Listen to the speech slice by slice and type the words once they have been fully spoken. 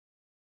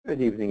Good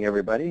evening,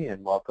 everybody,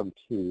 and welcome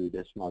to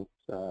this month's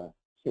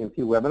CMT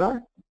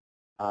webinar.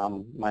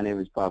 My name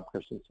is Bob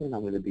Christensen.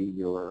 I'm going to be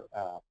your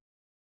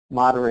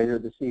moderator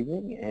this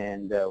evening,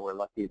 and we're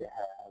lucky to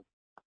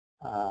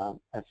have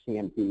a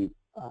CMT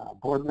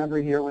board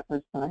member here with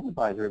us tonight,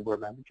 advisory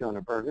board member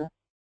Jonah Berger.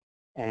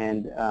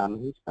 And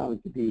he's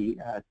going to be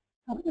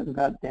talking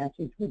about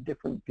dancing to a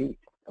different beat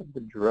of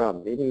the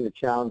drum, meeting the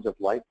challenge of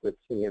life with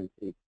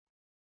CMT,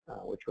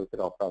 which we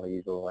could all probably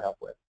use a little help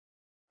with.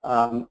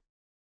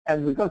 As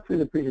we go through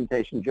the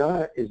presentation,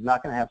 Jonah is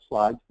not going to have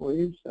slides for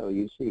you, so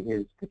you see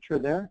his picture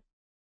there,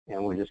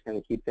 and we're just going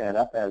to keep that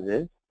up as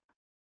is.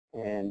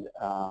 And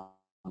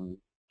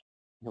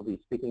he'll be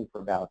speaking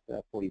for about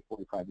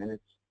 40-45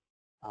 minutes.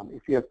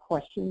 If you have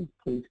questions,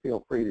 please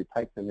feel free to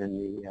type them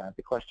in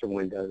the question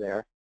window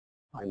there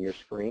on your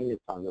screen.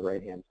 It's on the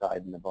right-hand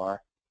side in the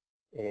bar.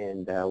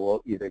 And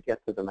we'll either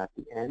get to them at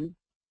the end,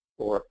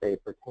 or if they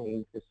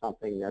pertain to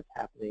something that's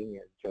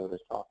happening as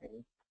Jonah's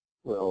talking,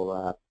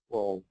 we'll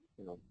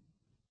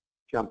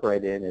jump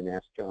right in and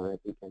ask Jonah if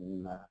he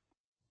can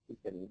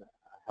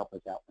help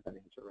us out with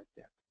an answer right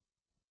there.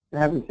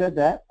 And having said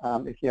that,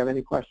 if you have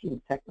any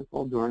questions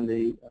technical during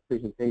the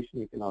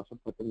presentation, you can also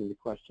put them in the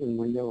question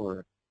window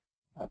or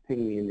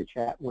ping me in the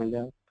chat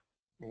window,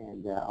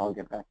 and I'll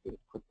get back to you as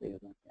quickly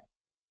as I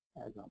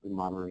can, as I'll be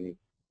monitoring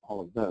all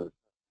of those.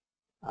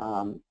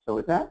 So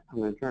with that, I'm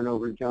going to turn it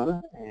over to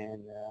Jonah,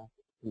 and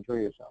enjoy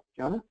yourself.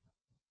 Jonah?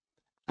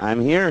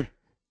 I'm here.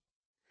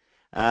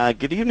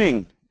 Good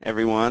evening,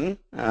 everyone.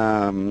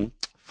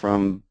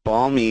 From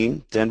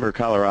balmy Denver,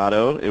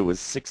 Colorado. It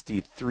was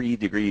 63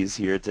 degrees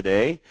here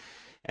today,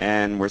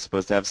 and we're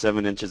supposed to have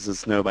 7 inches of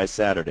snow by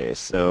Saturday.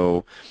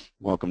 So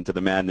welcome to the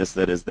madness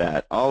that is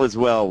that. All is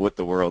well with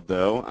the world,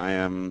 though. I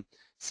am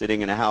sitting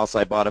in a house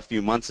I bought a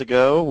few months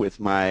ago with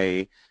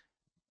my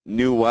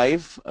new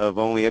wife of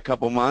only a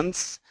couple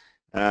months.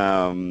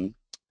 Banjo,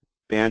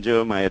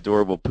 my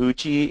adorable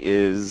Poochie,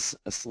 is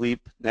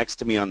asleep next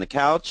to me on the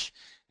couch,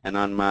 and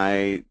on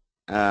my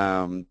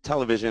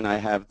television I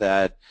have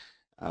that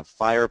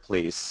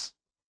fireplace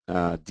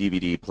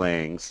DVD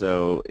playing.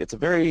 So it's a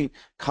very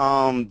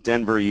calm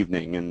Denver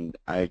evening, and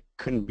I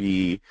couldn't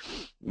be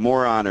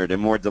more honored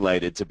and more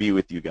delighted to be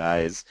with you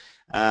guys.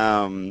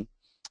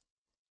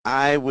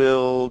 I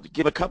will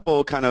give a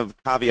couple kind of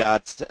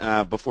caveats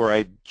before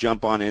I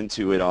jump on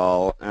into it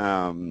all.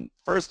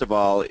 First of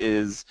all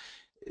is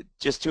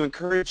just to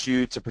encourage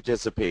you to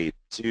participate,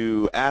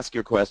 to ask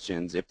your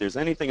questions. If there's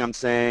anything I'm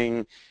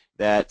saying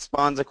that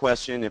spawns a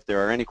question, if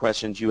there are any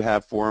questions you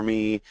have for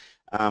me,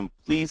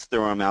 please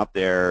throw them out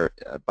there.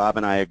 Bob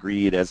and I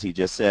agreed, as he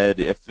just said,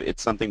 if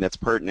it's something that's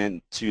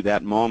pertinent to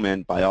that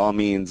moment, by all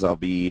means, I'll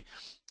be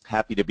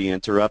happy to be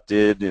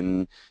interrupted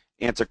and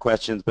answer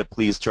questions, but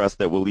please trust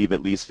that we'll leave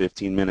at least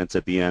 15 minutes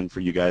at the end for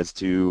you guys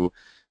to,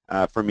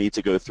 for me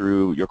to go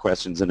through your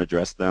questions and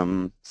address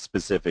them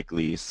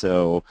specifically.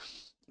 So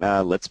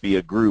let's be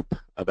a group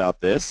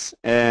about this.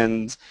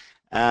 And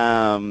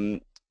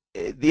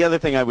the other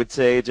thing I would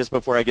say just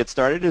before I get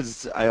started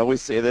is, I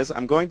always say this,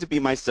 I'm going to be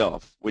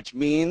myself, which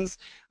means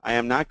I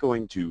am not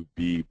going to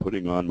be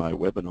putting on my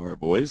webinar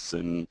voice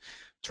and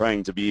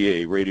trying to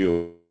be a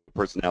radio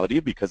personality,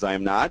 because I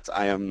am not.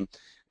 I am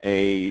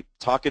a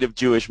talkative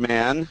Jewish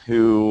man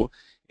who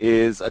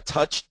is a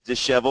touch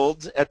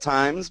disheveled at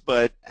times,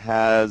 but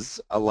has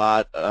a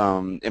lot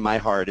in my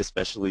heart,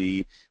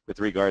 especially with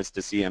regards to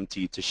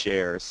CMT, to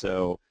share.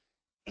 So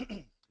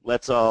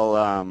let's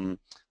all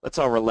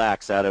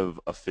relax out of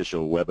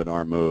official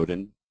webinar mode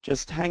and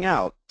just hang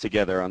out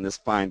together on this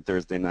fine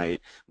Thursday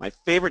night. My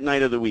favorite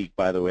night of the week,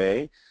 by the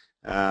way,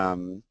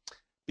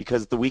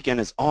 because the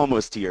weekend is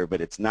almost here, but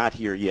it's not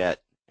here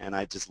yet, and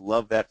I just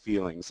love that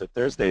feeling. So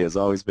Thursday has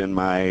always been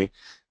my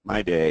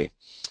day.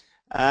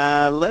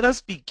 Let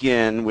us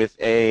begin with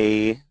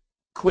a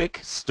quick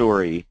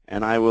story,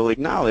 and I will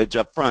acknowledge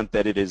up front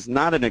that it is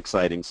not an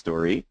exciting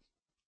story,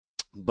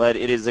 but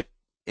it is,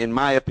 in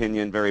my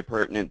opinion, very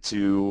pertinent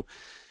to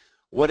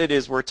what it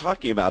is we're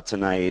talking about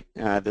tonight.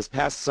 This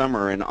past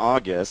summer in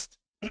August,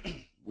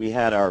 we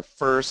had our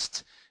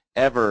first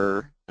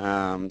ever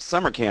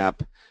summer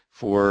camp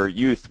for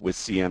youth with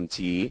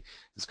CMT.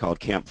 It's called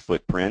Camp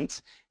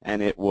Footprint,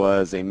 and it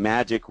was a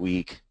magic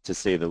week, to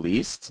say the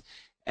least.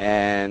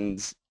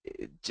 And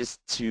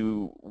just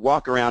to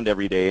walk around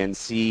every day and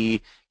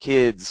see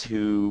kids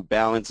who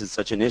balance is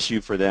such an issue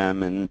for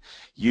them, and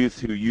youth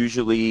who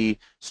usually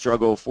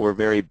struggle for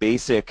very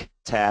basic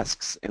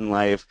tasks in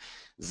life,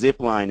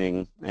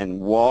 zip-lining and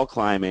wall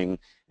climbing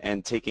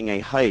and taking a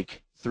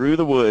hike through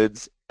the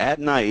woods at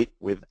night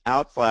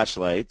without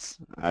flashlights.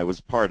 I was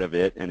part of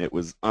it, and it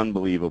was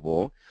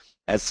unbelievable.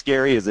 As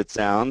scary as it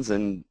sounds,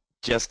 and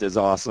just as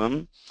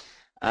awesome.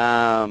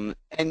 And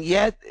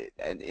yet,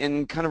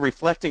 in kind of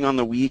reflecting on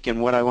the week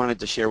and what I wanted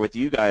to share with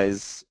you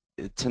guys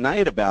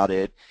tonight about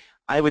it,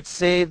 I would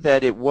say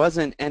that it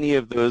wasn't any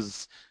of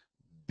those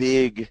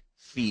big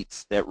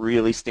feats that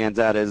really stands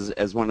out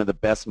as one of the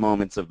best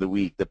moments of the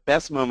week. The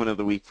best moment of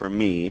the week for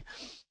me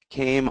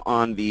came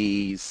on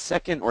the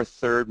second or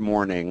third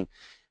morning.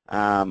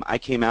 I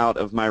came out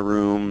of my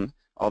room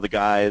all the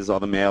guys, all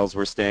the males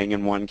were staying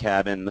in one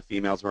cabin, the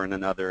females were in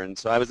another. And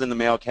so I was in the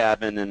male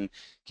cabin and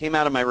came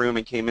out of my room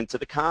and came into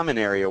the common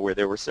area where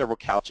there were several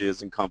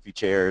couches and comfy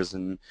chairs,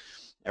 and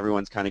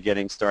everyone's kind of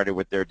getting started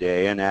with their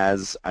day. And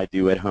as I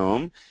do at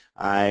home,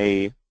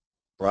 I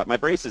brought my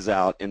braces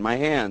out in my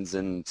hands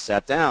and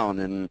sat down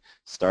and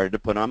started to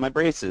put on my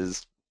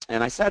braces.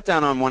 And I sat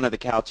down on one of the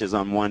couches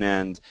on one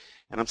end,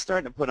 and I'm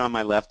starting to put on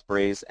my left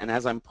brace, and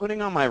as I'm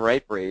putting on my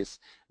right brace,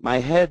 my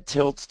head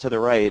tilts to the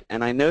right,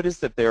 and I notice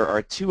that there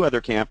are two other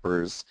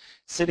campers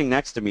sitting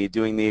next to me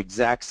doing the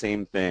exact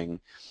same thing.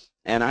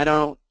 And I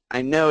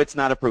know it's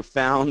not a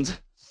profound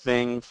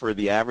thing for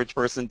the average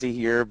person to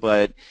hear,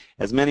 but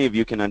as many of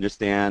you can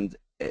understand,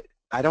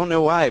 I don't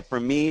know why. For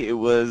me, it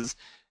was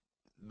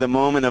the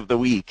moment of the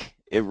week.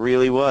 It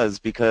really was,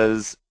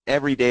 because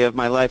every day of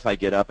my life I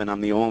get up and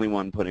I'm the only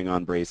one putting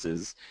on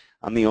braces.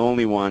 I'm the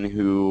only one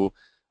who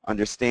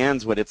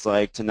understands what it's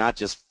like to not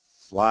just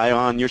fly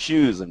on your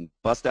shoes and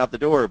bust out the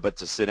door, but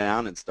to sit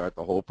down and start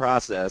the whole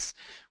process,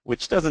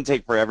 which doesn't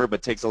take forever,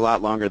 but takes a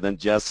lot longer than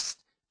just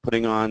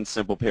putting on a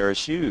simple pair of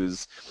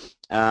shoes.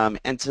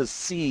 And to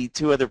see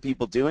two other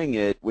people doing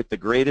it with the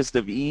greatest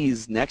of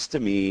ease next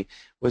to me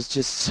was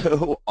just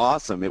so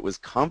awesome. It was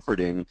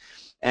comforting.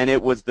 And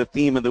it was the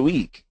theme of the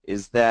week,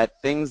 is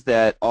that things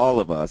that all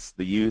of us,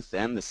 the youth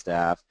and the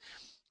staff,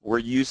 we're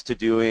used to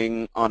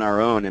doing on our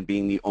own and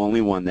being the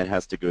only one that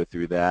has to go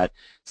through that.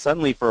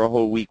 Suddenly for a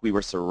whole week we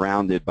were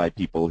surrounded by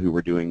people who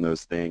were doing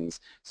those things,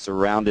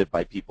 surrounded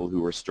by people who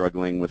were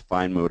struggling with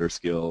fine motor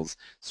skills,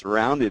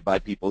 surrounded by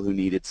people who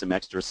needed some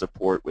extra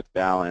support with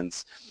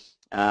balance,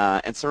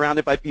 and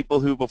surrounded by people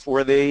who,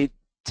 before they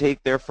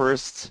take their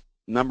first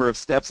number of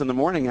steps in the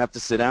morning, have to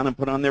sit down and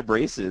put on their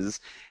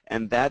braces.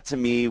 And that to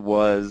me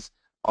was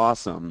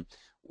awesome.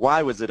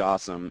 Why was it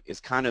awesome is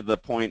kind of the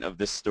point of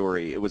this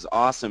story. It was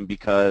awesome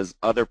because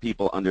other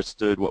people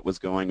understood what was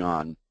going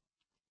on.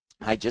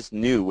 I just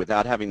knew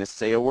without having to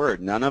say a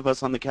word, none of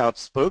us on the couch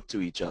spoke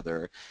to each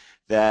other,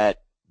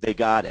 that they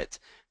got it,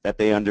 that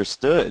they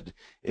understood.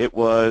 It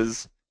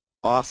was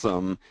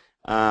awesome.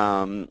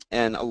 And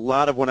a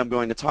lot of what I'm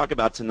going to talk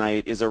about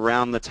tonight is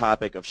around the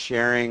topic of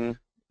sharing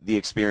the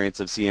experience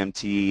of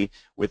CMT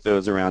with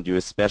those around you,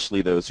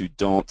 especially those who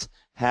don't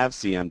have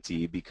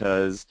CMT,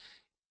 because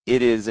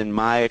it is, in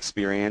my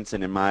experience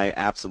and in my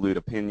absolute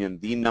opinion,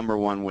 the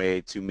 --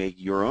 way to make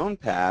your own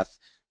path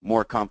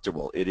more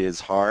comfortable. It is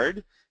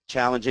hard,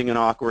 challenging, and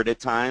awkward at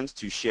times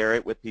to share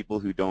it with people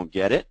who don't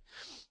get it,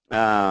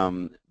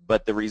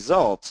 but the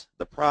result,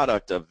 the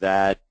product of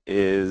that,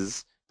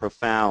 is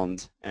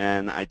profound,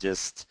 and I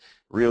just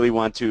really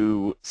want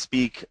to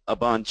speak a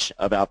bunch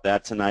about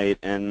that tonight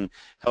and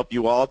help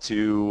you all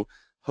to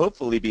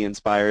hopefully be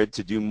inspired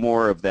to do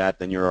more of that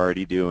than you're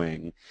already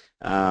doing.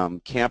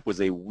 Camp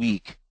was a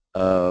week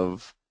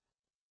of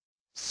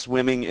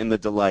swimming in the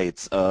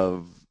delights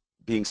of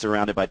being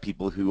surrounded by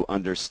people who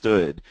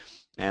understood.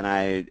 And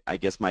I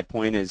guess my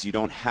point is, you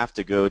don't have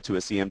to go to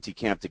a CMT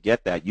camp to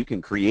get that. You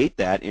can create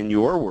that in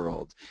your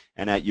world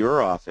and at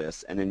your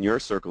office and in your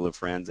circle of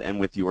friends and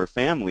with your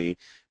family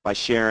by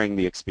sharing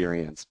the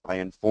experience, by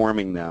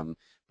informing them,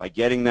 by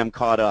getting them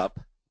caught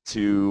up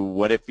to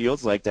what it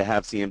feels like to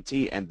have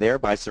CMT, and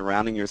thereby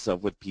surrounding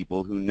yourself with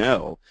people who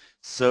know,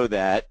 so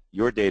that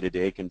your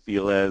day-to-day can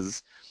feel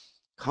as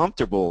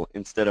comfortable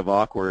instead of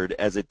awkward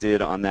as it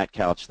did on that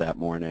couch that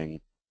morning.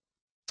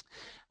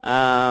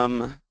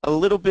 A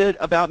little bit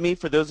about me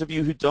for those of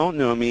you who don't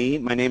know me.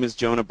 My name is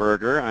Jonah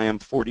Berger. I am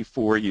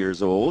 44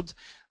 years old.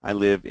 I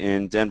live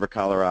in Denver,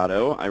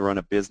 Colorado. I run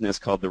a business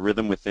called The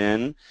Rhythm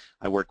Within.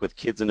 I work with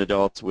kids and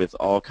adults with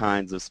all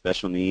kinds of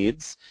special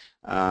needs.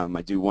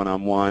 I do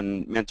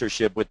one-on-one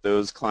mentorship with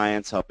those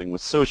clients, helping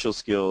with social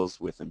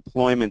skills, with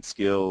employment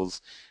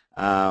skills,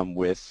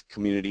 with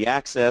community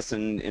access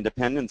and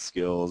independence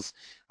skills.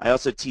 I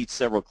also teach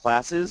several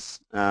classes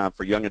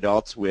for young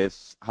adults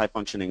with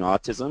high-functioning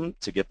autism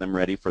to get them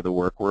ready for the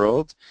work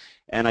world.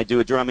 And I do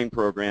a drumming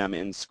program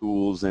in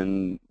schools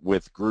and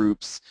with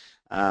groups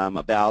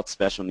about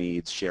special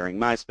needs, sharing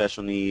my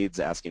special needs,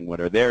 asking what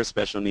are their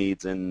special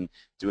needs, and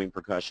doing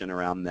percussion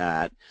around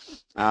that.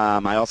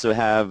 I also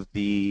have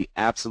the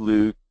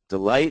absolute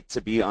delight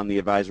to be on the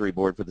advisory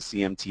board for the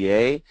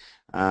CMTA.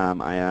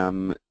 I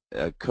am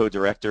a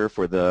co-director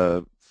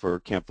for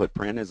Camp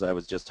Footprint, as I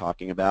was just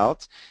talking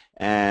about.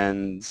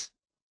 And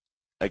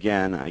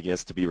again, I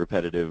guess to be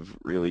repetitive,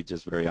 really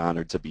just very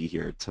honored to be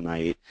here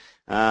tonight.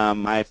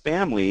 My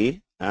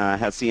family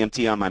has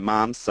CMT on my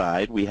mom's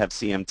side. We have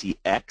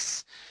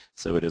CMTX,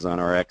 so it is on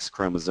our X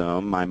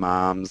chromosome. My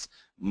mom's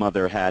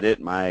mother had it.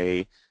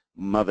 My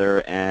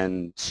mother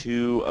and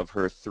 2 of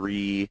her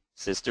 3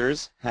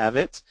 sisters have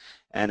it.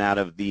 And out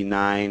of the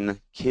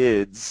 9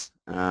 kids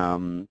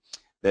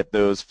that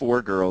those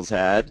 4 girls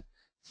had,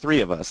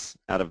 3 of us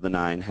out of the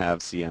 9 have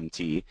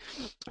CMT.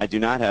 I do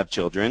not have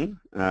children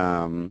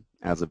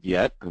as of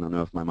yet. I don't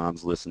know if my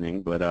mom's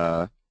listening,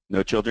 but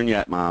no children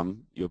yet,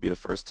 Mom. You'll be the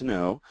first to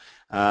know.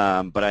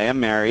 But I am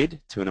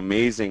married to an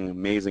amazing,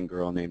 amazing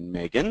girl named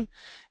Megan,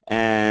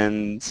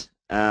 and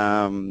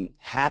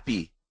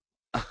happy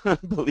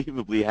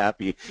unbelievably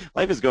happy.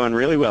 Life is going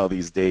really well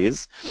these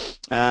days,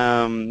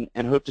 and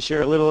hope to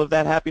share a little of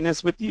that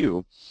happiness with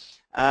you.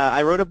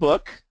 I wrote a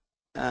book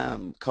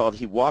called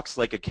He Walks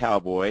Like a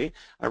Cowboy.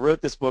 I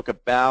wrote this book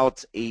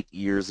about 8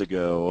 years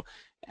ago,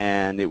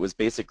 and it was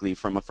basically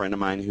from a friend of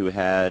mine who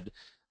had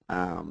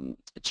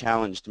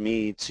challenged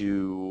me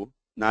to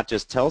not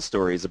just tell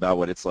stories about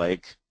what it's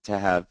like to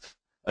have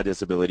a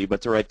disability,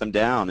 but to write them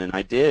down, and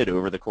I did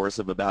over the course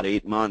of about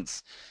 8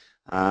 months.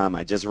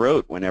 I just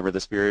wrote whenever the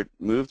Spirit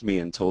moved me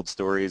and told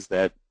stories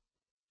that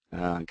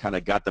kind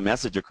of got the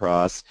message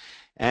across,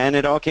 and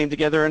it all came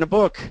together in a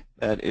book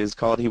that is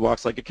called He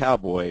Walks Like a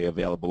Cowboy,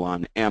 available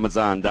on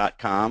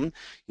Amazon.com.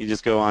 You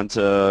just go on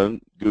to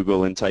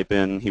Google and type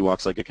in He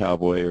Walks Like a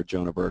Cowboy or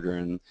Jonah Berger,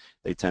 and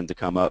they tend to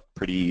come up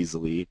pretty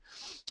easily.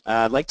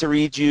 I'd like to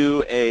read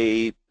you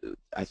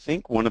I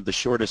think one of the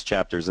shortest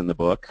chapters in the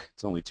book.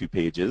 It's only 2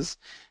 pages,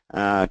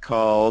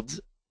 called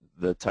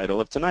the title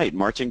of tonight,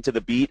 Marching to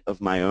the Beat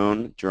of My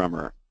Own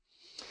Drummer.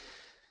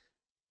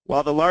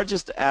 While the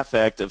largest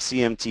affect of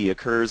CMT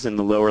occurs in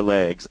the lower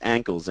legs,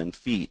 ankles, and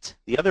feet,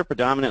 the other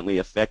predominantly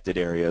affected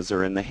areas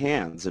are in the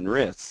hands and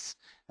wrists.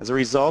 As a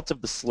result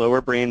of the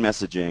slower brain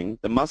messaging,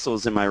 the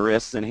muscles in my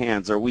wrists and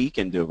hands are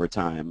weakened over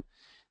time.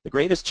 The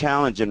greatest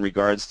challenge in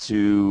regards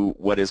to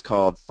what is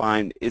called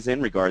fine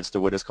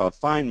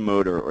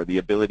motor, or the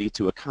ability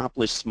to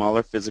accomplish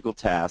smaller physical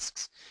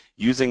tasks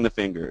using the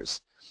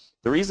fingers.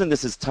 The reason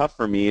this is tough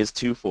for me is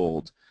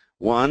twofold.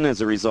 One,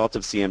 as a result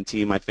of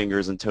CMT, my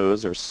fingers and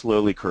toes are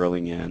slowly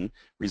curling in,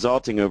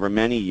 resulting over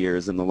many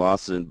years in the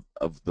loss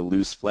of the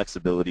loose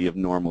flexibility of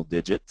normal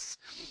digits.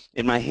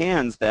 In my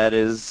hands, that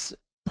is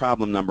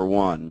problem number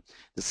one.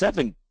 The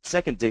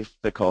second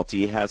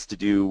difficulty has to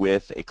do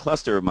with a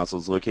cluster of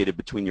muscles located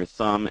between your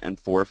thumb and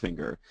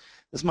forefinger.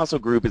 This muscle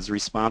group is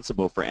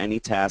responsible for any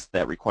task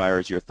that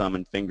requires your thumb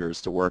and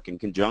fingers to work in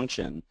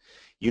conjunction.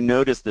 You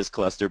notice this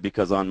cluster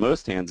because on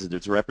most hands it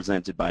is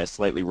represented by a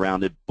slightly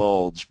rounded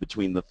bulge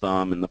between the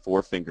thumb and the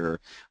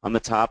forefinger on the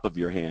top of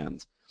your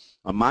hand.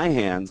 On my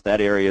hands, that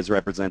area is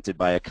represented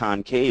by a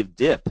concave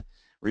dip,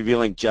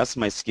 revealing just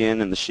my skin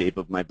and the shape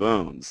of my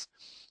bones.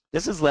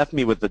 This has left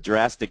me with a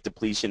drastic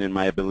depletion in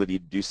my ability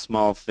to do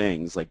small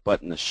things like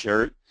button a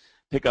shirt,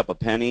 pick up a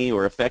penny,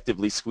 or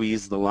effectively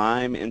squeeze the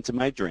lime into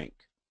my drink.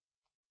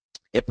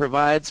 It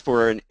provides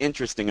for an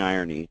interesting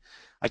irony.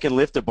 I can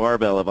lift a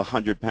barbell of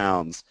 100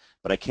 pounds,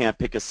 but I can't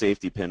pick a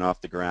safety pin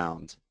off the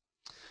ground.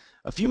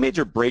 A few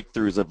major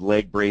breakthroughs of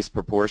leg brace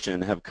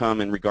proportion have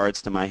come in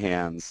regards to my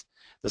hands.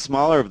 The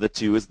smaller of the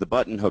two is the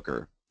button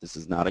hooker. This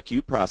is not a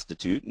cute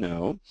prostitute,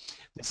 no.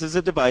 This is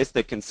a device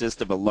that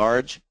consists of a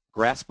large,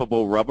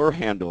 graspable rubber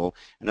handle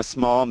and a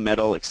small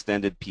metal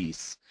extended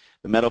piece.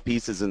 The metal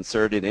piece is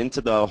inserted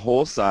into the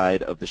whole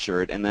side of the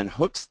shirt and then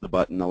hooks the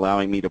button,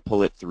 allowing me to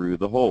pull it through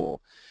the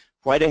hole.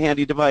 Quite a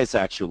handy device,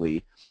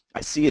 actually.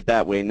 I see it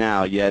that way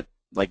now, yet,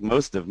 like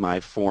most of my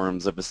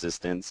forms of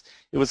assistance,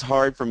 it was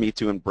hard for me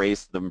to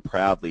embrace them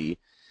proudly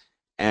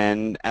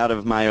and out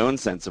of my own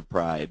sense of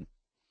pride.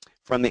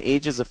 From the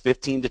ages of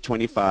 15 to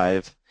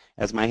 25,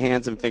 as my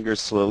hands and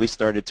fingers slowly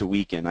started to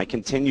weaken, I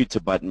continued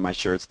to button my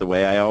shirts the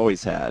way I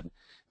always had.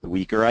 The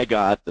weaker I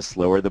got, the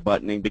slower the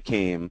buttoning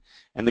became,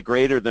 and the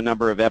greater the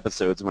number of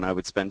episodes when I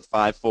would spend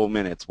 5 full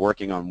minutes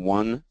working on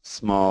one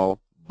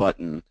small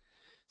button,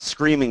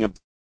 screaming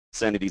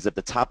obscenities at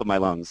the top of my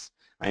lungs.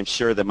 I am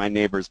sure that my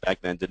neighbors back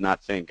then did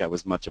not think I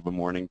was much of a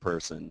morning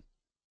person.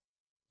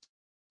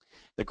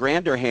 The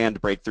grander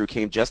hand breakthrough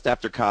came just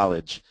after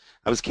college.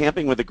 I was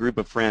camping with a group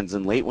of friends,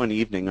 and late one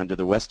evening under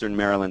the western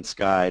Maryland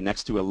sky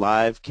next to a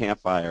live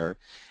campfire,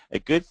 a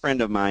good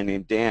friend of mine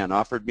named Dan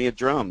offered me a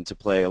drum to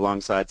play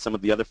alongside some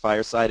of the other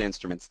fireside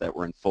instruments that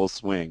were in full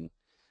swing.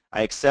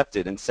 I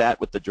accepted and sat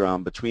with the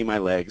drum between my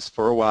legs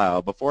for a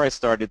while before I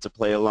started to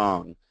play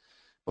along.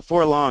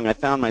 Before long, I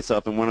found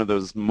myself in one of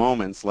those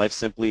moments life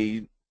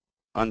simply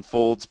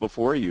unfolds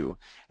before you,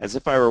 as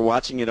if I were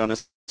watching it on a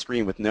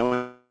screen with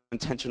no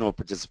intentional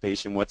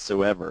participation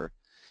whatsoever.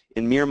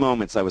 In mere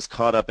moments, I was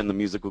caught up in the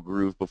musical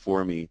groove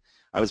before me.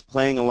 I was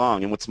playing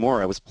along, and what's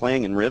more, I was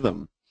playing in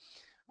rhythm.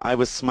 I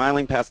was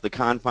smiling past the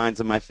confines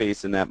of my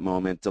face in that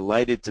moment,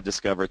 delighted to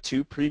discover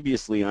 2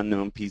 previously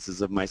unknown pieces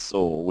of my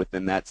soul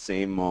within that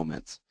same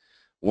moment.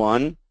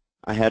 One,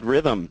 I had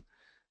rhythm,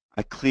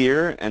 a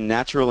clear and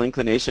natural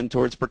inclination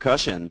towards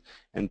percussion,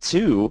 and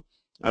 2,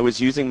 I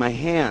was using my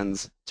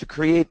hands to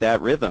create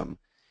that rhythm.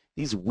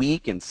 These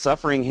weak and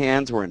suffering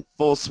hands were in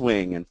full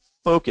swing and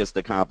focused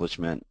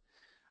accomplishment.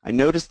 I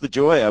noticed the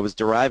joy I was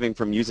deriving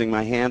from using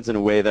my hands in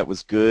a way that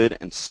was good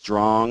and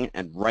strong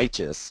and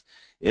righteous.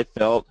 It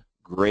felt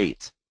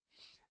great.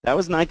 That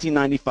was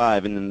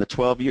 1995, and in the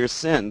 12 years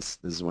since,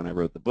 this is when I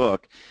wrote the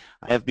book,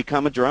 I have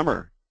become a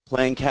drummer,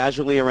 playing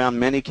casually around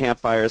many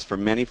campfires for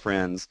many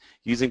friends,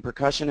 using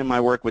percussion in my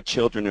work with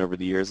children over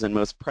the years, and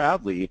most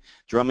proudly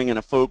drumming in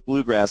a folk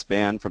bluegrass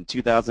band from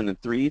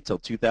 2003 till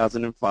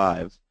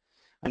 2005.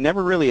 I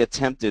never really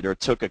attempted or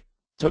took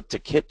to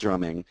kit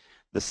drumming,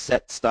 the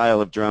set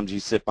style of drums you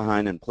sit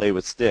behind and play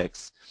with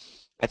sticks.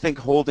 I think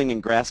holding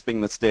and grasping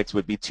the sticks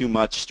would be too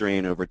much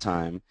strain over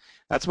time.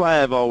 That's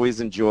why I've always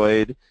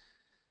enjoyed,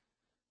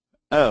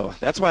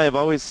 that's why I've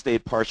always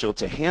stayed partial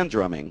to hand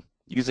drumming,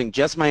 using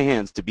just my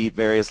hands to beat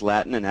various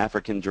Latin and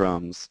African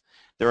drums.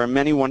 There are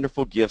many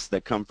wonderful gifts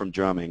that come from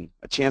drumming,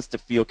 a chance to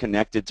feel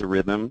connected to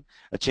rhythm,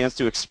 a chance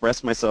to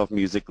express myself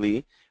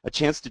musically, a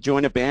chance to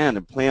join a band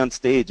and play on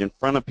stage in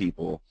front of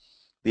people,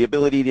 the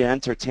ability to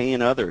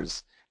entertain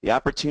others, the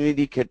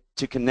opportunity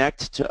to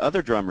connect to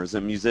other drummers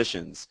and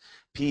musicians,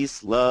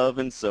 peace, love,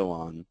 and so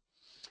on.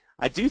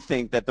 I do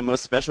think that the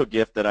most special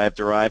gift that I have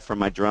derived from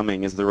my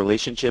drumming is the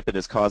relationship it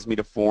has caused me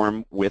to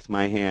form with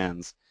my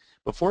hands.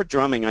 Before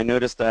drumming, I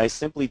noticed that I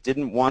simply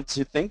didn't want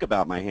to think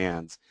about my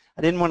hands.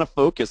 I didn't want to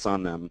focus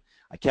on them.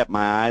 I kept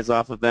my eyes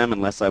off of them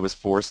unless I was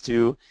forced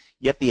to,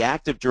 yet the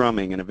act of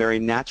drumming in a very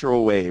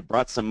natural way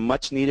brought some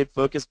much-needed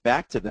focus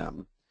back to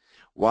them.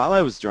 While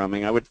I was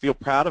drumming, I would feel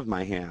proud of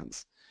my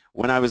hands.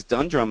 When I was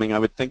done drumming, I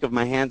would think of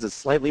my hands as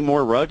slightly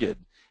more rugged.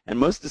 And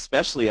most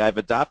especially, I've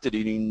adopted a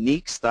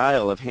unique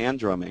style of hand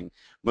drumming,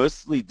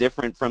 mostly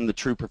different from the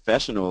true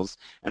professionals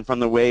and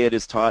from the way it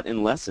is taught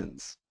in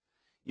lessons.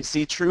 You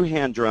see, true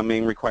hand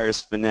drumming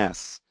requires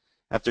finesse.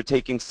 After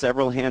taking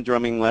several hand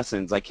drumming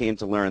lessons, I came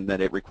to learn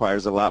that it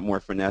requires a lot more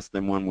finesse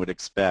than one would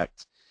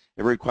expect.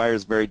 It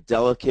requires very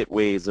delicate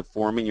ways of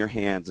forming your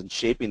hands and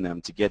shaping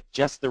them to get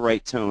just the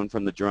right tone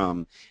from the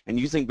drum, and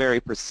using very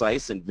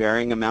precise and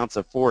varying amounts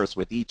of force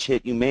with each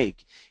hit you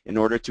make in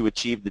order to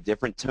achieve the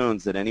different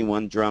tones that any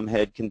one drum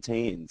head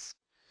contains.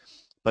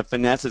 But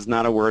finesse is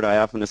not a word I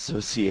often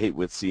associate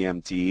with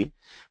CMT.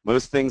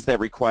 Most things that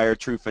require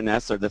true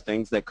finesse are the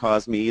things that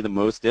cause me the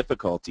most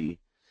difficulty.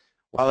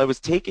 While I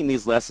was taking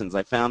these lessons,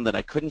 I found that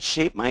I couldn't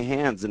shape my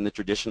hands in the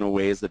traditional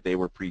ways that they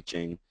were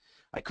preaching.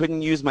 I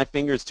couldn't use my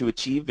fingers to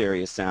achieve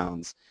various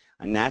sounds.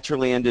 I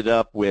naturally ended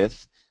up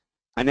with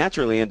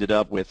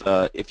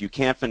if you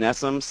can't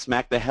finesse them,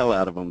 smack the hell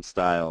out of them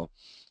style.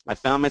 I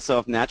found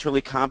myself naturally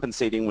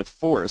compensating with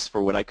force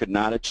for what I could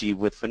not achieve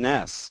with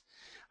finesse.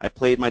 I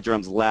played my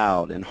drums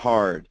loud and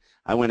hard.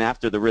 I went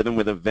after the rhythm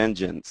with a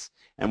vengeance.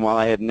 And while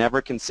I had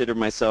never considered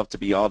myself to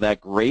be all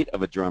that great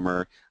of a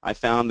drummer, I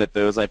found that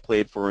those I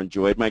played for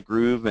enjoyed my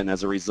groove, and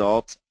as a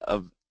result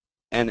of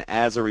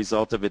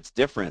its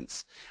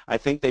difference, I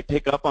think they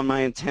pick up on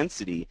my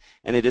intensity,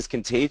 and it is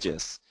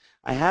contagious.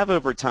 I have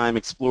over time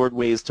explored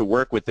ways to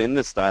work within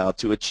the style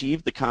to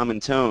achieve the common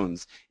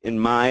tones in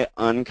my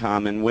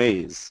uncommon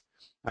ways.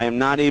 I am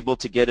not able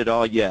to get it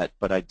all yet,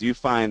 but I do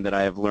find that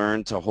I have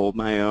learned to hold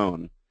my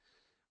own.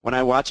 When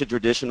I watch a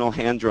traditional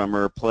hand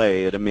drummer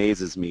play, it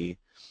amazes me.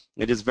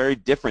 It is very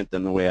different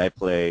than the way I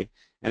play,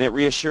 and it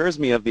reassures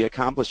me of the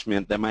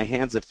accomplishment that my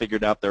hands have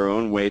figured out their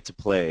own way to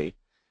play.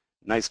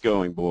 Nice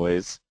going,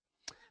 boys.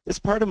 This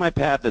part of my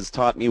path has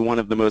taught me one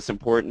of the most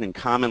important and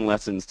common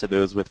lessons to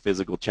those with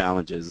physical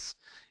challenges.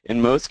 In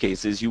most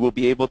cases, you will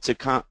be able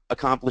to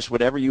accomplish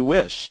whatever you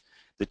wish.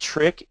 The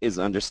trick is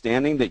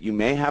understanding that you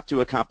may have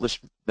to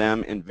accomplish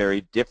them in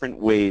very different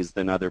ways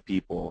than other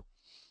people.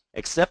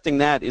 Accepting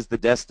that it's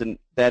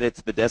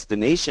the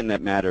destination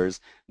that matters,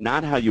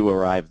 not how you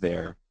arrive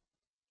there.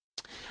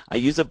 I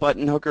use a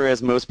button hooker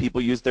as most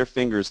people use their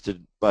fingers to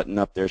button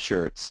up their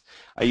shirts.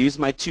 I use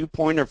my two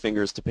pointer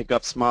fingers to pick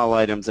up small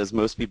items as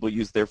most people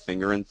use their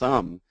finger and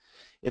thumb.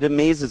 It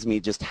amazes me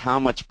just how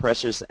much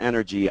precious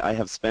energy I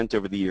have spent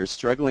over the years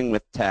struggling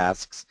with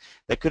tasks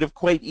that could have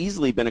quite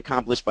easily been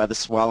accomplished by the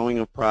swallowing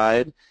of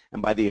pride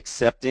and by the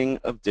accepting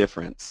of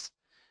difference.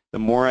 The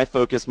more I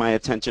focus my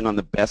attention on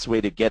the best way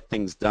to get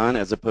things done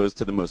as opposed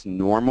to the most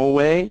normal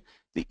way,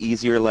 the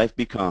easier life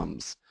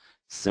becomes.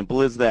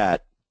 Simple as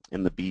that.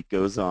 And the beat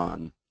goes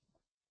on.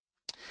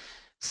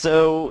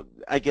 So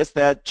I guess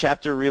that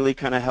chapter really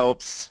kind of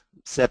helps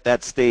set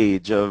that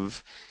stage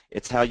of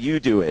it's how you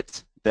do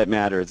it that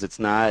matters. It's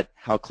not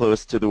how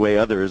close to the way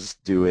others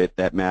do it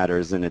that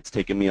matters, and it's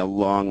taken me a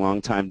long, long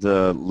time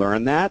to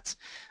learn that,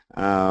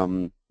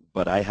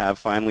 but I have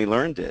finally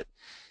learned it.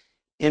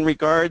 In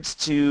regards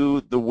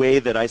to the way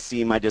that I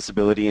see my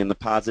disability and the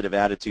positive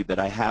attitude that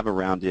I have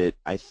around it,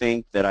 I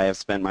think that I have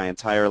spent my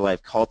entire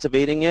life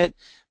cultivating it,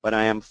 but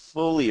I am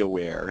fully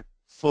aware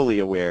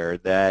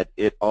that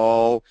it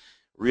all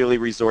really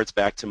resorts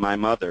back to my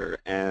mother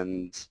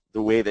and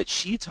the way that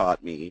she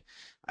taught me.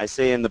 I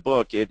say in the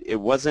book, it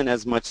wasn't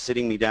as much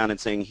sitting me down and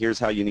saying, here's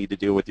how you need to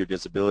deal with your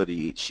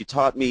disability. She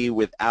taught me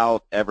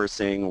without ever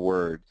saying a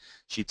word.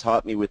 She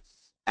taught me with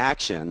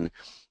action,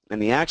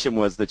 and the action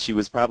was that she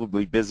was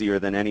probably busier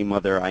than any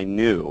mother I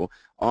knew.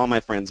 All my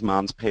friends'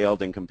 moms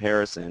paled in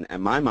comparison,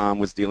 and my mom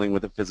was dealing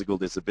with a physical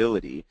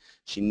disability.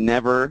 She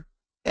never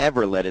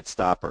ever let it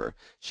stop her.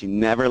 She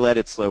never let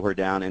it slow her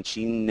down, and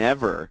she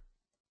never,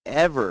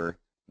 ever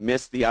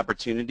missed the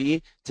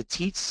opportunity to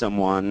teach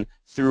someone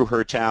through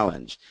her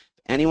challenge.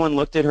 If anyone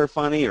looked at her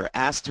funny or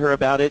asked her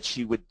about it,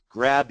 she would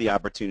grab the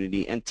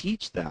opportunity and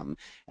teach them.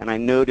 And I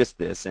noticed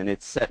this, and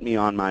it set me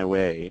on my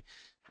way.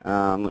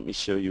 Let me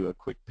show you a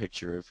quick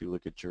picture if you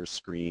look at your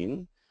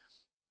screen.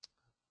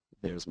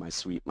 There's my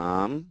sweet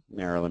mom,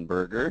 Marilyn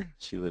Berger.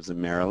 She lives in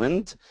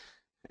Maryland,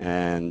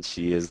 and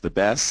she is the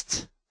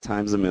best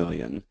times a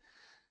million.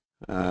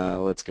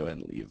 Let's go ahead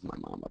and leave my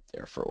mom up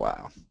there for a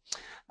while.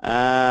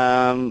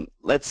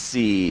 Let's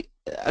see.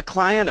 A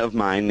client of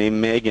mine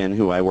named Megan,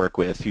 who I work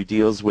with, who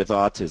deals with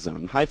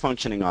autism,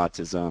 high-functioning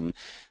autism,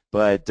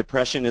 but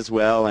depression as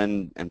well,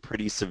 and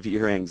pretty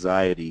severe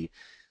anxiety.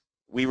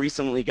 We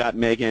recently got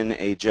Megan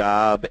a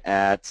job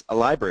at a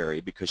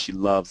library because she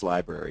loves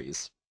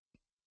libraries.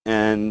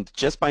 And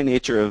just by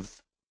nature of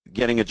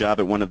getting a job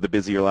at one of the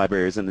busier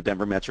libraries in the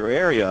Denver metro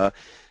area,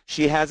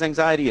 she has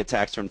anxiety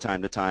attacks from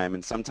time to time,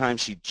 and sometimes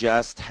she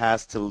just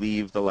has to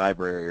leave the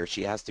library, or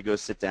she has to go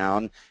sit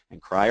down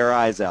and cry her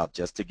eyes out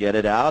just to get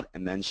it out,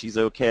 and then she's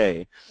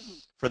okay.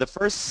 For the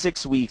first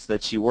 6 weeks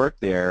that she worked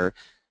there,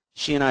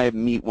 she and I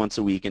meet once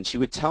a week, and she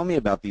would tell me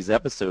about these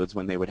episodes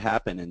when they would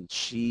happen, and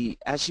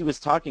as she was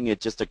talking,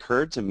 it just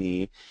occurred to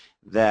me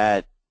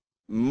that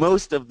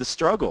most of the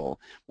struggle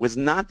was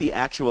not the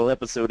actual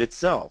episode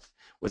itself,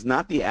 was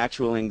not the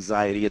actual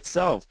anxiety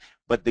itself,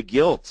 but the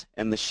guilt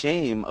and the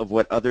shame of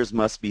what others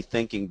must be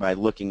thinking by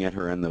looking at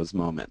her in those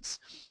moments.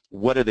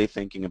 What are they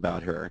thinking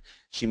about her?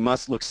 She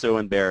must look so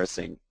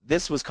embarrassing.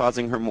 This was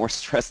causing her more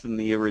stress than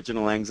the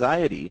original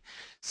anxiety.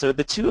 So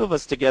the two of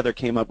us together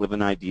came up with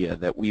an idea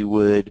that we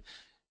would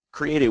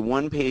create a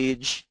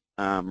one-page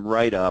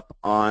write-up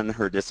on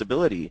her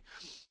disability.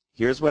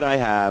 Here's what I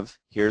have,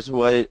 here's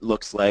what it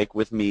looks like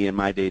with me in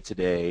my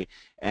day-to-day,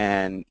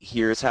 and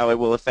here's how it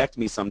will affect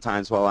me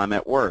sometimes while I'm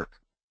at work.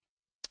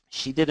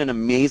 She did an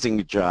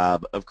amazing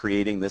job of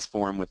creating this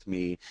form with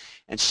me,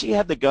 and she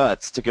had the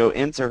guts to go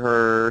into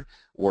her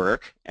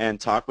work and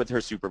talk with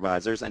her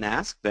supervisors and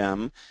ask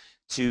them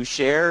to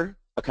share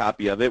a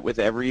copy of it with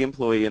every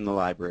employee in the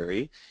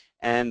library.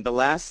 And the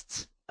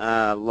last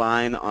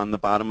line on the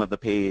bottom of the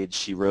page,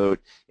 she wrote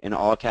in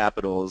all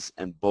capitals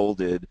and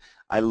bolded,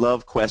 "I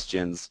love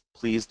questions.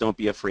 Please don't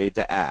be afraid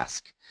to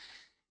ask."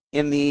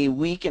 In the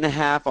week and a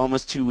half,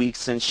 almost 2 weeks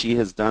since she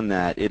has done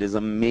that, it is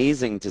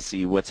amazing to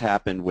see what's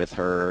happened with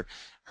her.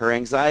 Her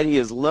anxiety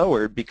is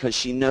lowered because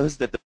she knows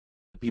that the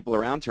people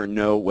around her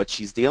know what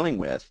she's dealing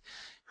with.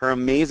 Her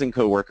amazing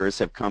coworkers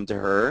have come to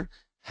her.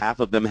 Half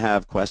of them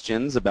have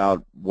questions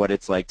about what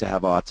it's like to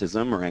have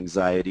autism or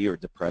anxiety or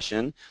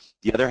depression.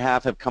 The other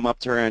half have come up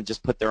to her and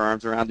just put their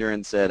arms around her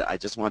and said, "I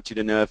just want you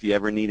to know if you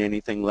ever need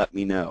anything, let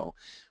me know."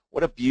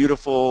 What a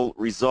beautiful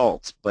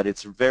result, but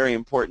it's very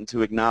important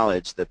to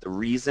acknowledge that the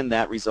reason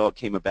that result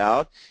came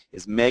about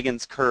is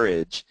Megan's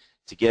courage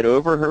to get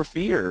over her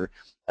fear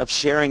of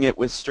sharing it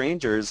with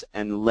strangers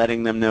and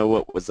letting them know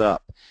what was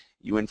up.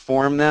 You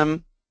inform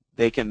them,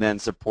 they can then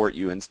support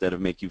you instead of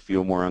make you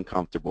feel more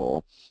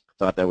uncomfortable. I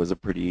thought that was a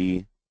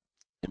pretty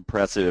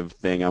impressive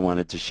thing I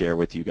wanted to share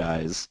with you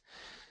guys.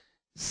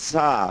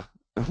 Sa,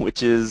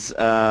 which is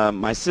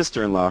my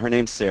sister-in-law, her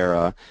name's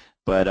Sarah,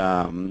 but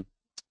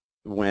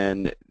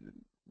when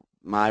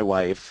my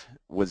wife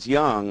was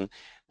young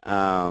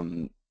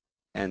and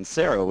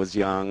Sarah was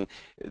young,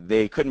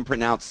 they couldn't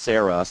pronounce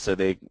Sarah, so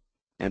they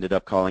ended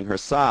up calling her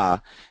Sa,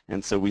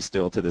 and so we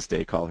still to this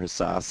day call her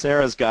Sa.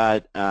 Sarah's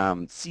got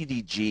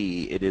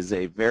CDG. It is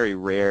a very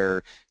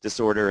rare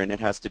disorder, and it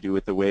has to do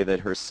with the way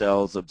that her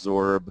cells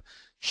absorb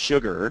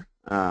sugar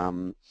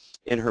in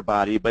her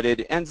body, but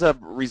it ends up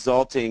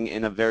resulting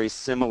in a very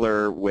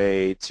similar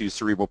way to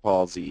cerebral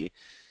palsy.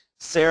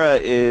 Sarah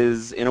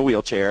is in a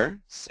wheelchair.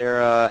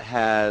 Sarah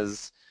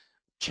has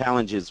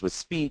challenges with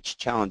speech,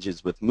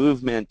 challenges with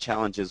movement,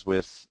 challenges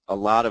with a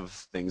lot of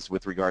things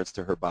with regards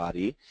to her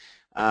body,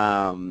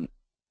 and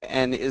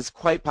is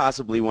quite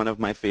possibly one of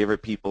my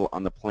favorite people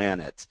on the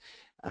planet.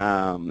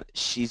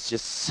 She's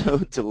just so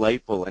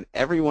delightful, and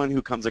everyone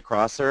who comes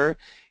across her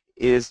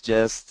is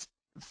just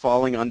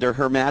falling under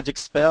her magic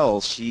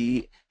spell.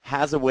 She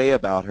has a way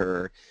about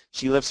her.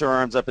 She lifts her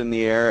arms up in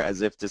the air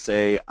as if to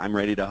say, "I'm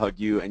ready to hug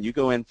you," and you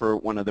go in for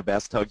one of the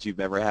best hugs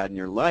you've ever had in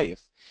your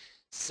life.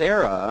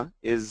 Sarah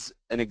is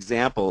an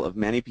example of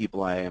many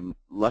people I am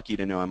lucky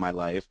to know in my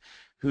life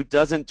who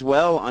doesn't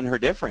dwell on her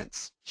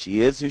difference. She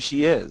is who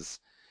she is.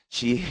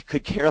 She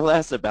could care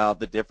less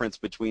about the difference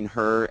between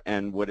her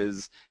and what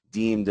is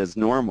deemed as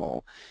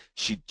normal.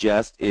 She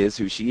just is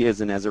who she is,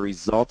 and as a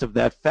result of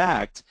that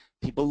fact,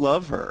 people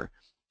love her.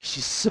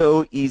 She's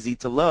so easy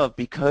to love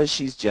because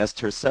she's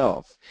just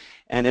herself.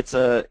 And it's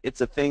a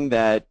thing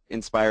that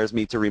inspires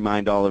me to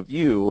remind all of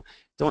you,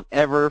 don't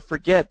ever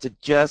forget to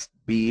just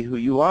be who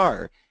you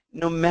are,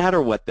 no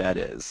matter what that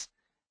is.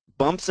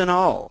 Bumps and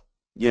all,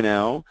 you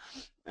know.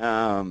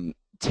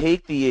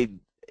 Take the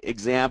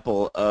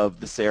example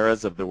of the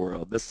Sarahs of the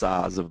world, the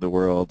Sas of the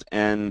world,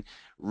 and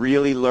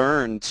really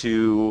learn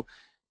to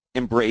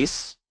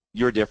embrace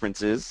your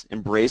differences,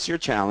 embrace your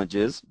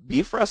challenges,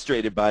 be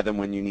frustrated by them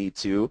when you need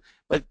to,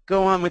 but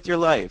go on with your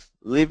life,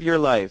 live your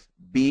life,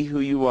 be who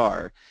you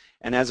are.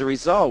 And as a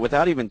result,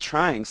 without even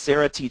trying,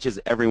 Sarah teaches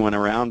everyone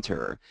around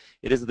her.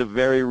 It is the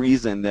very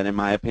reason that, in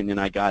my opinion,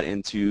 I got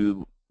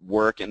into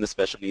work in the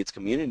special needs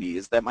community,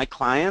 is that my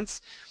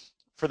clients,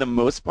 for the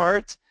most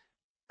part,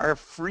 are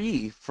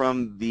free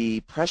from the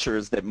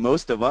pressures that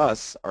most of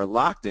us are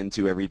locked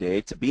into every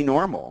day to be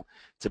normal,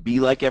 to be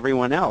like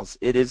everyone else.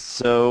 It is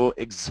so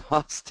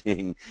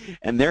exhausting,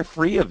 and they're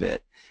free of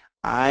it.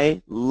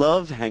 I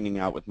love hanging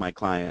out with my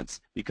clients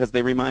because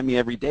they remind me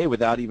every day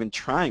without even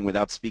trying,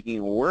 without speaking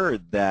a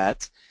word,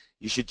 that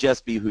you should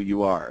just be who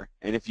you are.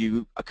 And if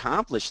you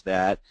accomplish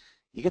that,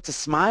 you get to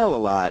smile a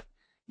lot.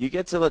 You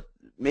get to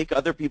make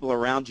other people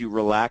around you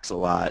relax a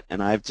lot.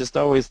 And I've just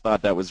always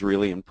thought that was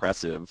really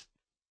impressive.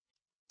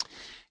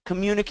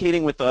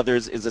 Communicating with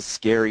others is a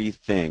scary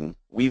thing.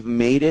 We've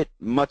made it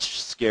much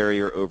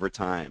scarier over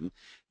time.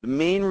 The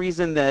main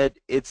reason that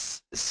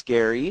it's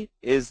scary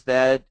is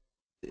that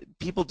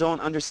people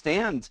don't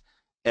understand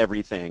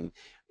everything.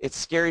 It's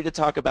scary to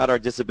talk about our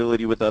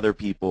disability with other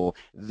people.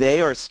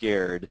 They are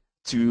scared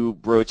to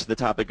broach the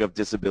topic of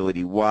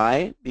disability.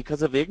 Why?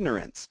 Because of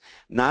ignorance.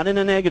 Not in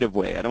a negative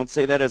way. I don't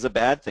say that as a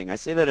bad thing. I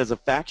say that as a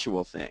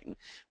factual thing.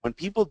 When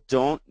people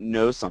don't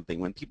know something,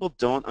 when people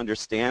don't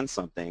understand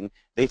something,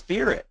 they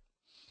fear it.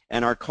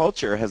 And our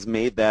culture has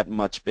made that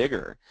much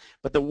bigger.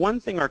 But the one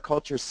thing our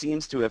culture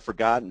seems to have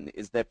forgotten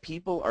is that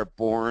people are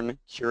born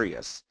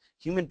curious.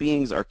 Human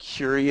beings are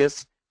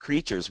curious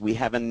creatures. We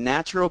have a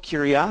natural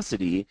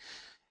curiosity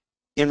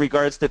in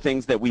regards to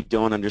things that we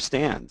don't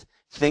understand.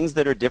 Things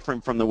that are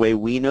different from the way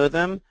we know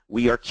them,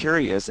 we are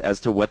curious as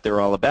to what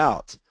they're all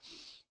about.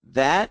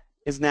 That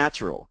is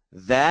natural.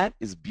 That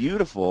is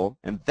beautiful,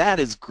 and that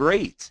is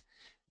great.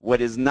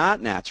 What is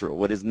not natural,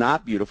 what is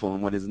not beautiful,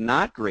 and what is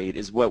not great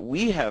is what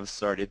we have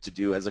started to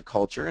do as a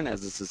culture and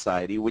as a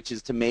society, which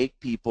is to make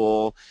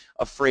people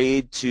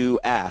afraid to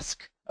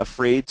ask,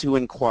 afraid to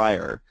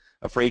inquire,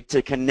 afraid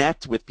to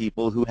connect with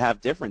people who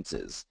have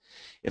differences.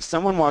 If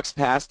someone walks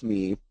past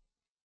me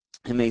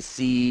and they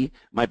see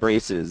my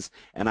braces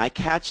and I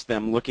catch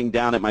them looking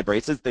down at my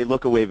braces, they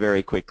look away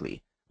very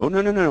quickly. Oh,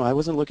 no, no, no, I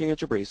wasn't looking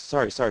at your brace.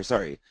 Sorry, sorry,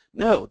 sorry.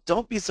 No,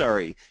 don't be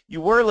sorry. You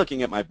were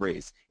looking at my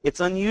brace. It's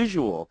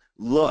unusual.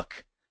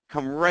 Look,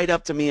 come right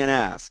up to me and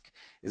ask.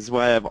 This is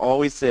why I've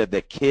always said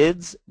that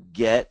kids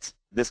get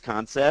this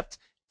concept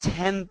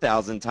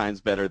 10,000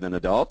 times better than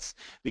adults,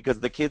 because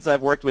the kids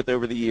I've worked with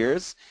over the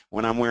years,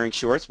 when I'm wearing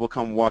shorts, will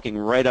come walking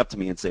right up to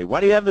me and say,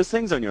 why do you have those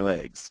things on your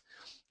legs?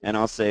 And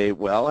I'll say,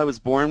 well, I was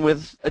born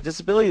with a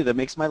disability that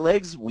makes my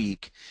legs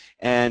weak,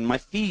 and my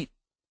feet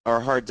are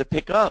hard to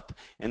pick up.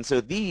 And so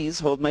these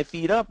hold my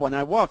feet up when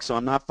I walk so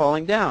I'm not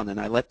falling down. And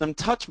I let them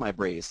touch my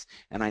brace,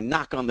 and I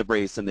knock on the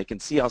brace, and they can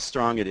see how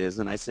strong it is.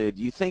 And I say,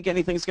 do you think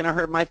anything's going to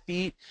hurt my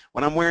feet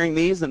when I'm wearing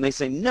these? And they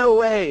say, no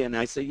way. And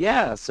I say,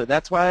 yeah, so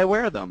that's why I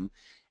wear them.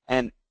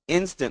 And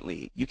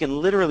instantly, you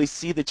can literally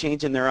see the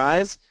change in their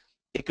eyes.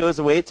 It goes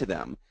away to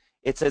them.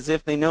 It's as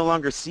if they no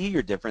longer see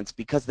your difference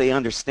because they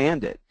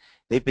understand it.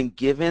 They've been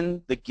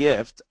given the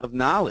gift of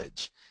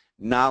knowledge.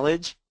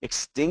 Knowledge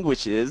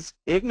extinguishes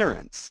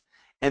ignorance,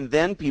 and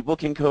then people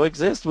can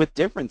coexist with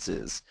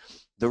differences.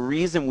 The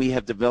reason we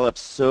have developed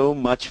so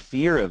much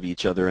fear of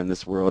each other in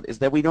this world is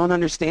that we don't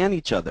understand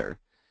each other.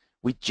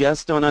 We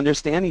just don't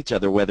understand each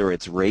other, whether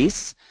it's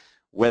race,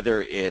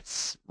 whether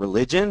it's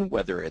religion,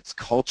 whether it's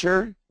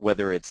culture,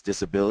 whether it's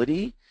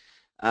disability.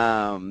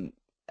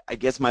 I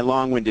guess my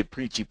long-winded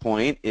preachy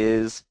point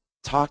is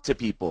talk to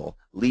people,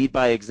 lead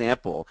by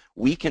example.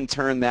 We can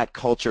turn that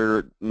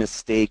culture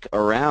mistake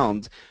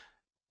around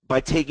by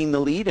taking the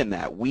lead in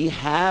that. We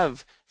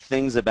have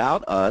things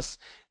about us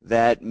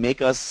that make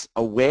us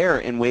aware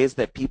in ways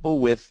that people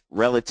with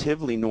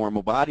relatively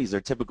normal bodies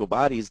or typical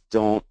bodies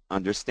don't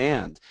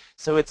understand.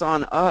 So it's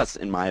on us,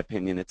 in my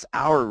opinion. It's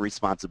our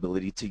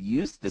responsibility to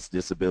use this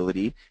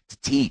disability to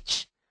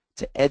teach,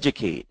 to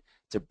educate,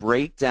 to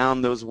break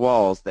down those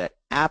walls that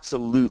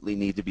absolutely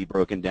need to be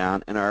broken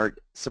down and are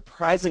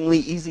surprisingly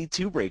easy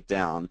to break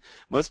down.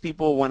 Most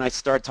people, when I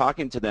start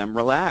talking to them,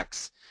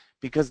 relax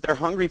because they're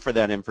hungry for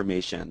that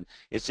information.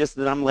 It's just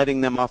that I'm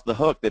letting them off the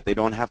hook, that they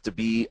don't have to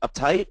be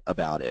uptight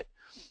about it.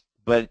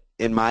 But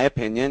in my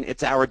opinion,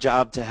 it's our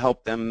job to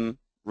help them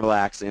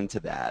relax into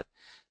that.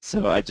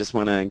 So I just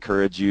want to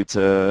encourage you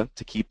to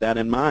keep that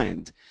in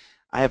mind.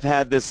 I have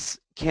had this,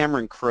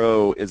 Cameron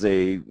Crowe is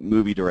a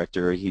movie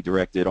director. He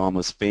directed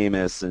Almost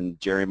Famous and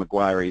Jerry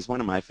Maguire. He's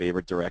one of my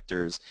favorite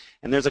directors.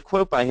 And there's a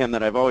quote by him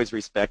that I've always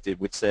respected,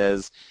 which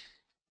says,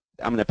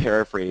 I'm going to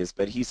paraphrase,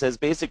 but he says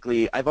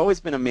basically, I've always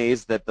been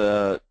amazed that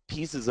the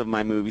pieces of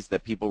my movies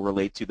that people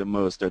relate to the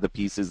most are the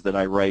pieces that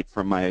I write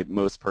from my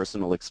most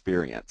personal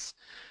experience.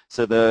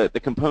 So the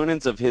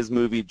components of his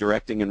movie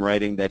directing and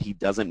writing that he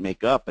doesn't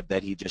make up, but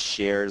that he just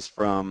shares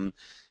from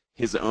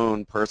his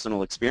own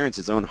personal experience,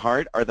 his own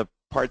heart, are the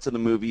parts of the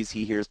movies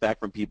he hears back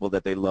from people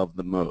that they love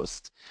the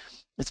most.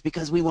 It's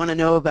because we want to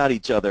know about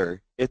each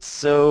other. It's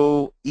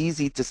so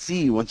easy to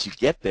see once you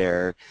get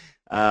there.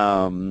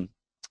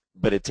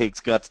 But it takes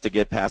guts to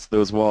get past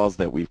those walls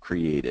that we've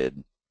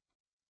created.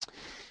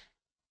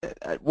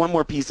 One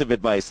more piece of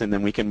advice and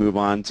then we can move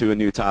on to a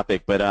new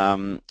topic, but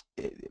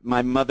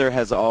my mother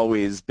has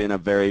always been a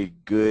very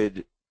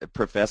good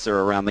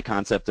professor around the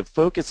concept of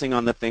focusing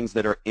on the things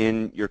that are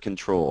in your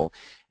control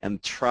and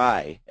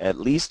at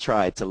least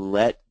try to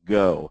let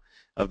go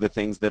of the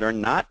things that are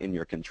not in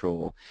your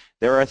control.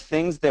 There are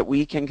things that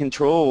we can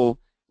control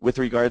with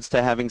regards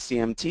to having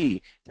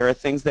CMT. There are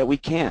things that we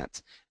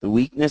can't. The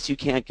weakness you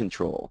can't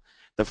control.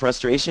 The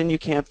frustration you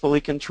can't fully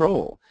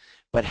control,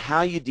 but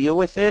how you deal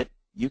with it,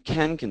 you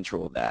can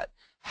control that.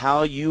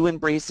 How you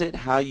embrace it,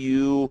 how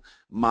you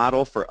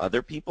model for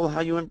other people how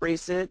you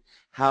embrace it,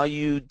 how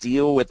you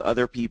deal with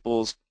other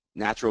people's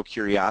natural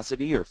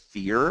curiosity or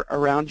fear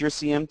around your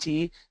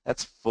CMT,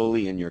 that's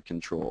fully in your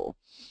control.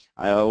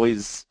 I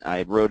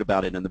wrote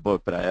about it in the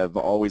book, but I have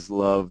always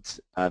loved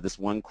this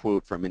one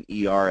quote from an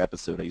ER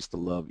episode. I used to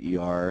love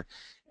ER.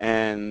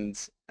 And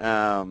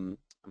I'm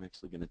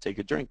actually going to take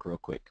a drink real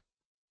quick.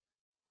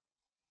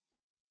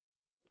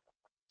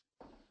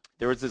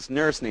 There was this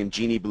nurse named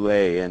Jeannie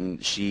Boulet,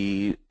 and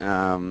she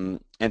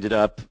ended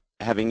up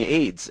having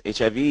AIDS,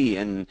 HIV,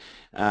 and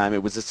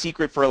it was a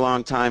secret for a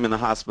long time in the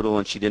hospital,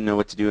 and she didn't know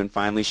what to do, and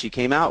finally she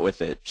came out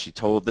with it. She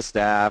told the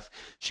staff.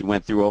 She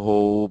went through a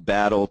whole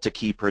battle to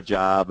keep her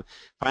job.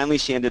 Finally,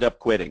 she ended up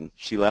quitting.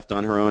 She left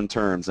on her own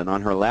terms, and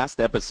on her last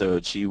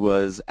episode, she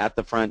was at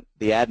the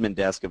admin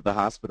desk of the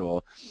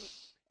hospital,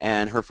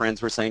 and her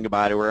friends were saying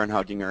goodbye to her and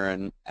hugging her,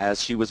 and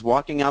as she was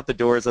walking out the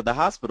doors of the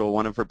hospital,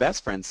 one of her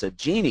best friends said,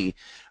 "Jeannie,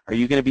 are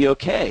you going to be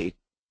okay?"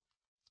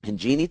 And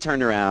Jeannie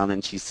turned around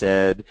and she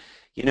said,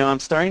 "You know, I'm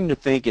starting to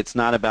think it's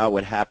not about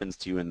what happens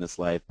to you in this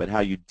life, but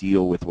how you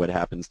deal with what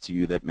happens to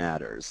you that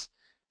matters."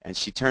 And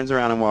she turns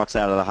around and walks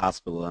out of the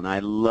hospital, and I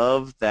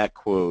love that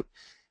quote.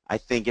 I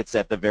think it's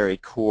at the very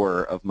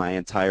core of my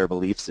entire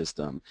belief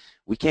system.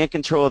 We can't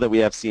control that we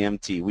have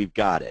CMT. We've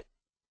got it.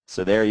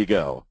 So there you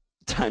go.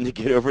 Time to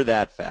get over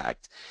that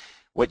fact.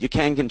 What you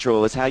can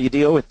control is how you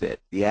deal with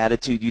it, the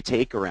attitude you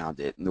take around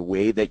it, and the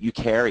way that you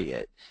carry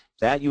it.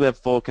 That you have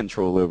full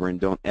control over, and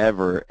don't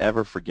ever,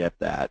 ever forget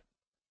that.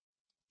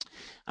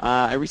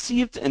 I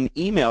received an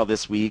email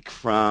this week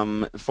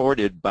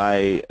forwarded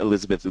by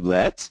Elizabeth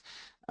Ouellette,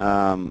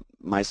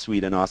 my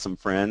sweet and awesome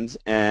friend,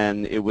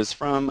 and it was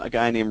from a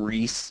guy named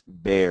Reese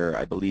Bear.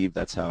 I believe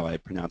that's how I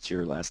pronounce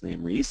your last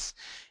name, Reese.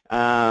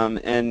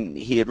 And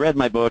he had read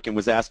my book and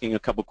was asking a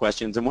couple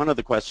questions, and one of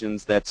the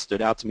questions that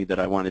stood out to me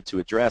that I wanted to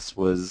address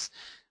was,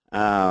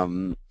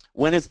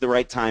 when is the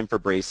right time for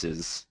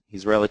braces?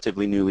 He's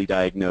relatively newly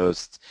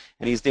diagnosed,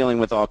 and he's dealing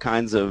with all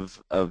kinds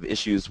of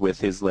issues with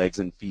his legs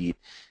and feet.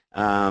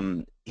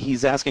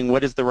 He's asking,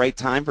 what is the right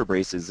time for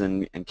braces,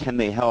 and can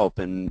they help?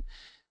 And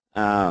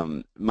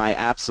my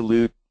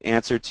absolute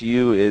answer to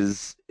you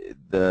is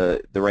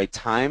the right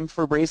time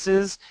for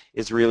braces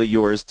is really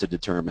yours to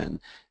determine.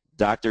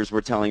 Doctors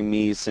were telling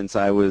me since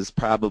I was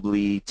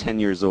probably 10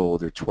 years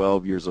old or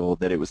 12 years old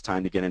that it was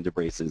time to get into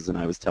braces, and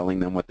I was telling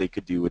them what they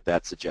could do with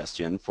that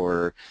suggestion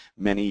for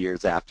many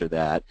years after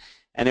that.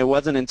 And it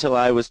wasn't until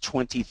I was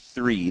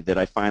 23 that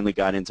I finally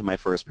got into my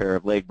first pair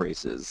of leg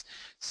braces.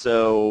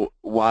 So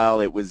while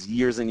it was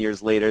years and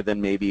years later than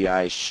maybe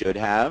I should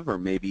have, or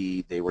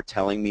maybe they were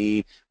telling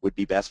me would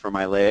be best for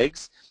my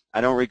legs,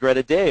 I don't regret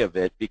a day of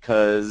it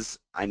because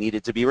I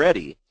needed to be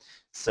ready.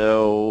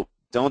 So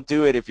don't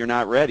do it if you're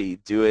not ready.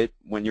 Do it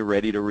when you're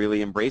ready to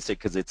really embrace it,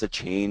 because it's a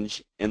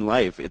change in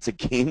life. It's a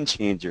game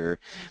changer.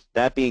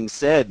 That being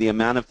said, the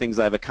amount of things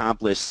I've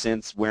accomplished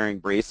since wearing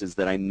braces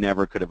that I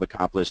never could have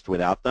accomplished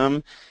without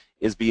them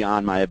is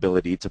beyond my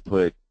ability to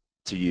put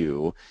to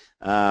you.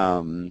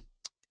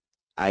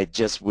 I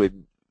just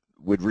would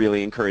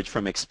really encourage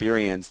from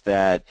experience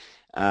that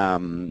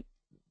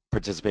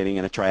participating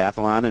in a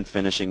triathlon and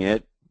finishing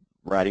it,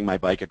 riding my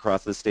bike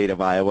across the state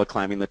of Iowa,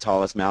 climbing the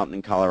tallest mountain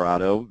in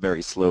Colorado,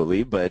 very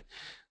slowly, but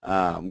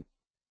I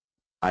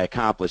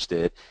accomplished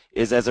it,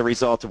 is as a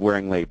result of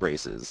wearing leg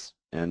braces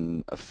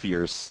and a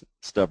fierce,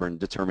 stubborn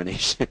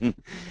determination.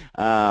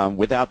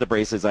 Without the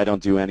braces, I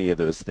don't do any of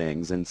those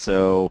things. And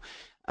so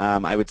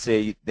I would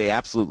say they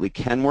absolutely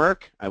can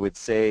work. I would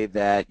say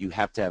that you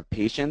have to have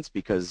patience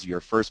because your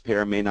first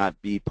pair may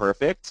not be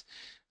perfect.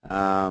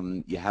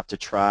 You have to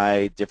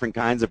try different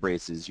kinds of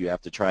braces. You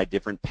have to try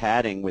different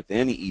padding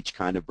within each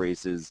kind of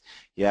braces.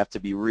 You have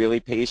to be really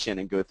patient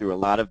and go through a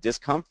lot of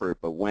discomfort,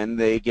 but when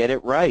they get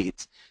it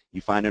right,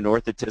 you find an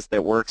orthotist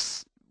that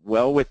works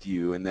well with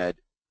you and that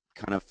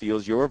kind of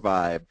feels your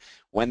vibe.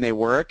 When they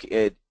work,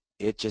 it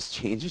just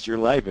changes your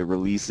life. It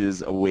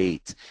releases a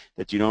weight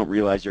that you don't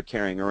realize you're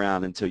carrying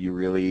around until you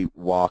really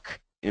walk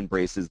in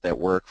braces that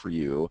work for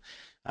you.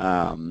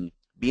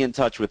 Be in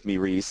touch with me,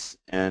 Reese,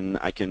 and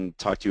I can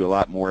talk to you a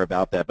lot more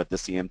about that, but the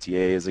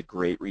CMTA is a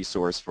great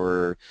resource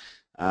for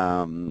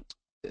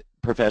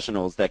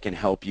professionals that can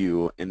help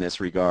you in this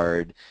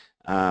regard.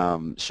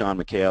 Sean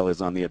McHale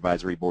is on the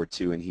advisory board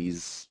too, and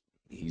he's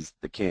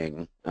the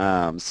king.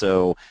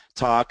 So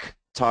talk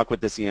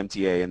with the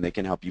CMTA, and they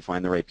can help you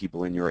find the right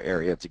people in your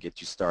area to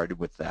get you started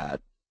with that.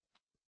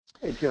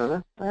 Hey,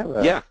 Jonah, I have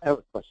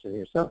a question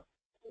here. So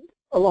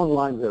along the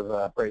lines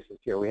of braces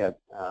here, we had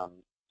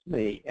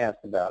somebody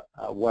asked about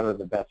what are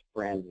the best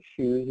brands of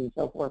shoes and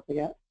so forth to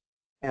get.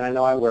 And I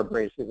know I wear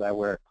braces. I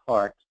wear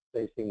Clarks.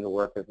 They seem to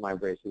work with my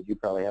braces. You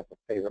probably have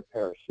a favorite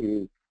pair of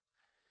shoes.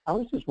 I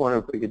was just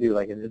wondering if we could do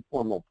like an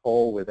informal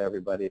poll with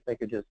everybody. If they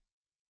could just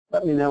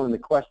let me know in the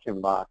question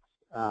box,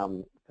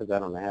 because I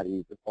don't know how to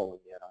use the polling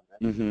yet on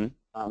that.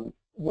 Mm-hmm.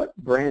 What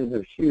brands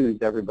of shoes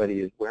everybody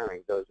is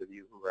wearing, those of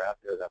you who are out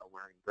there that are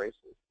wearing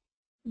braces.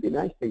 it'd be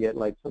nice to get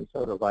like some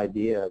sort of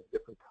idea of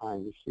different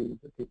kinds of shoes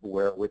that people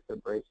wear with their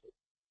braces.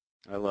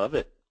 I love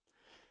it.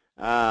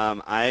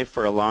 I,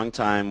 for a long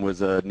time,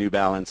 was a New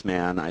Balance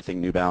man. I think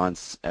New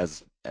Balance,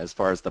 as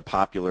far as the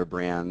popular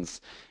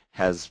brands,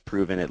 has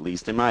proven, at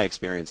least in my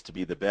experience, to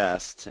be the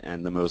best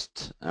and the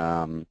most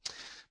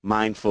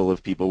mindful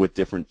of people with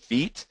different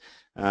feet.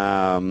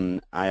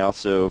 I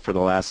also, for the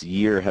last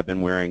year, have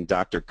been wearing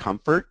Dr.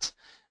 Comfort.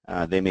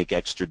 They make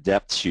extra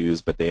depth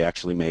shoes, but they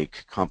actually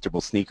make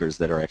comfortable sneakers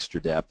that are extra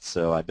depth,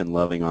 so I've been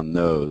loving on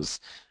those.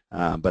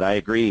 But I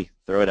agree,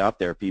 throw it out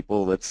there,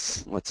 people.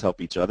 Let's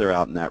help each other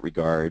out in that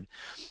regard.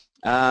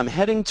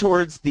 Heading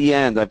towards the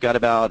end, I've got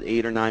about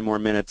 8 or 9 more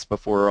minutes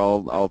before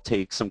I'll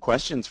take some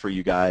questions for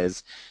you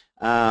guys.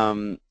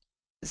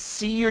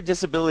 See your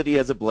disability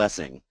as a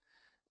blessing.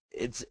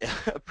 It's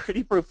a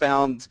pretty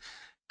profound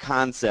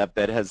concept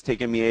that has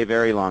taken me a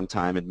very long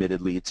time,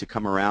 admittedly, to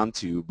come around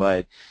to,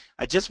 but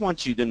I just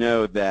want you to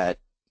know that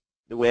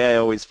the way I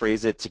always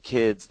phrase it to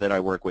kids that I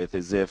work with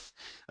is, if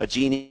a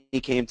genie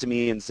came to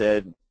me and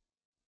said,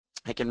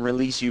 I can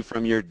release you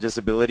from your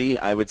disability,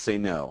 I would say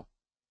no.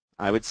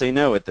 I would say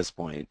no at this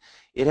point.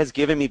 It has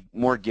given me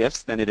more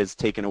gifts than it has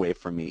taken away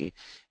from me,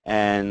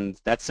 and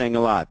that's saying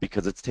a lot,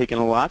 because it's taken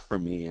a lot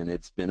from me, and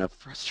it's been a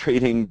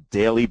frustrating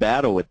daily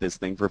battle with this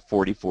thing for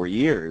 44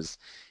 years.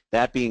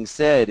 That being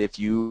said, if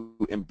you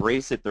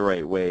embrace it the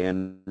right way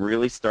and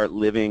really start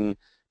living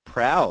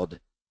proud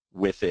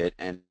with it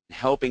and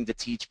helping to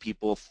teach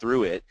people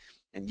through it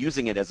and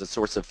using it as a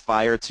source of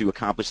fire to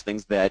accomplish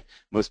things that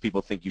most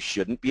people think you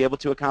shouldn't be able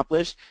to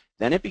accomplish,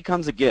 then it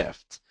becomes a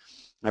gift.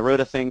 I wrote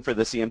a thing for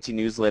the CMT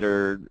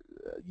newsletter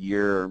a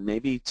year or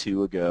maybe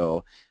 2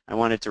 ago. I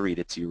wanted to read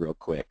it to you real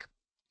quick.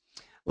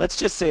 Let's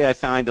just say I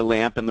find a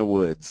lamp in the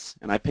woods,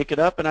 and I pick it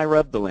up and I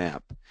rub the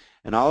lamp,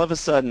 and all of a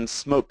sudden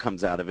smoke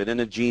comes out of it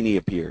and a genie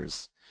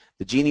appears.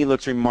 The genie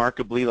looks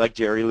remarkably like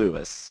Jerry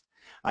Lewis.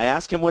 I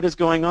ask him what is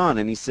going on,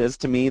 and he says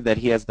to me that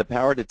he has the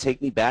power to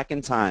take me back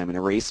in time and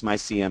erase my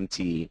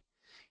CMT.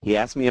 He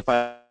asked me if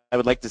I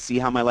would like to see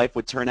how my life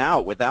would turn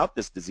out without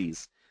this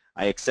disease.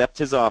 I accept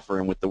his offer,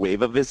 and with the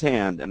wave of his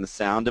hand and the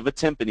sound of a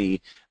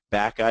timpani,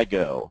 back I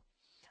go.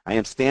 I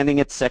am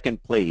standing at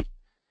second plate.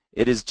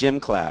 It is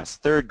gym class,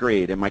 3rd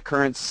grade, and my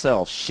current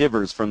self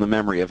shivers from the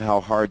memory of how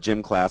hard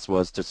gym class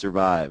was to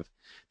survive.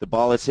 The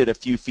ball has hit a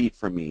few feet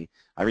from me.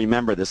 I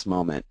remember this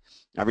moment.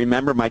 I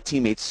remember my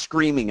teammates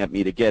screaming at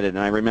me to get it, and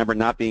I remember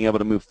not being able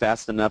to move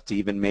fast enough to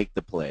even make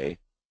the play.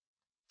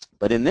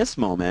 But in this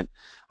moment,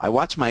 I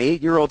watch my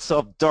 8-year-old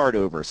self dart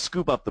over,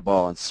 scoop up the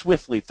ball, and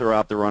swiftly throw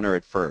out the runner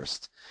at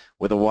first.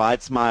 With a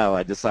wide smile,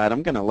 I decide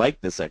I'm going to like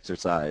this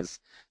exercise.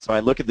 So I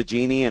look at the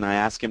genie and I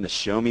ask him to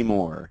show me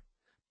more.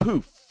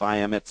 Poof, I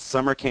am at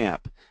summer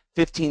camp,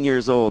 15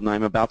 years old, and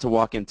I'm about to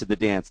walk into the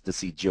dance to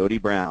see Jody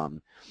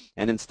Brown.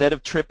 And instead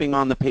of tripping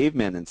on the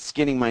pavement and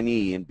skinning my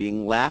knee and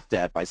being laughed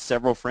at by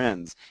several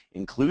friends,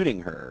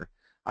 including her,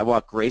 I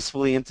walk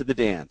gracefully into the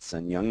dance,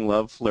 and young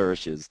love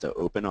flourishes to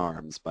Open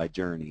Arms by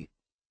Journey.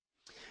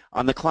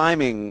 On to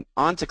climbing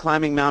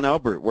Mount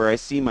Elbert, where I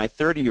see my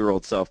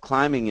 30-year-old self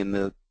climbing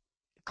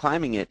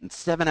it in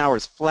 7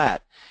 hours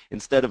flat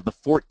instead of the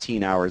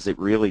 14 hours it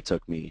really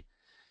took me.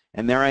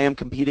 And there I am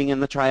competing in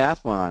the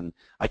triathlon.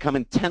 I come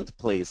in 10th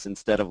place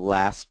instead of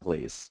last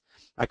place.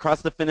 I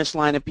cross the finish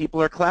line and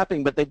people are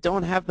clapping, but they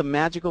don't have the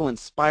magical,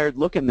 inspired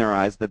look in their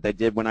eyes that they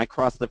did when I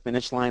crossed the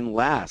finish line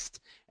last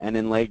and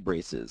in leg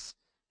braces.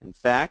 In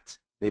fact,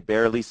 they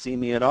barely see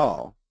me at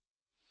all.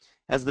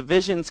 As the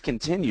visions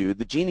continue,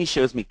 the genie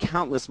shows me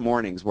countless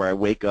mornings where I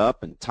wake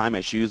up and tie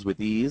my shoes with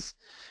ease,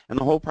 and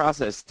the whole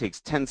process takes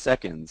 10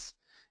 seconds.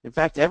 In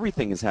fact,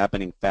 everything is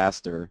happening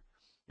faster,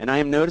 and I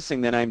am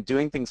noticing that I am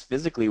doing things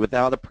physically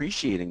without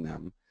appreciating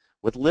them,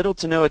 with little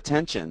to no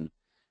attention,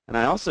 and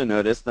I also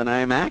notice that I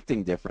am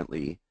acting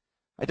differently.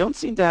 I don't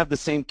seem to have the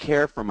same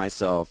care for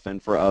myself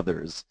and for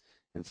others.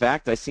 In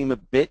fact, I seem a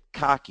bit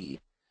cocky,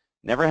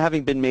 never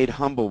having been made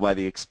humble by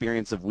the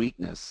experience of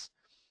weakness.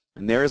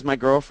 And there is my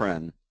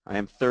girlfriend. I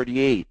am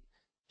 38.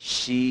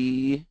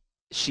 She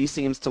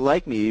seems to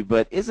like me,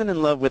 but isn't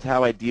in love with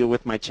how I deal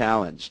with my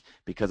challenge,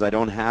 because I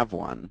don't have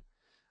one.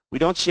 We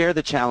don't share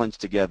the challenge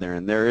together,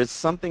 and there is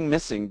something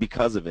missing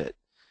because of it.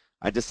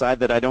 I decide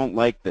that I don't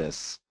like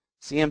this.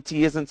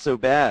 CMT isn't so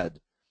bad.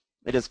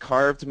 It has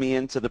carved me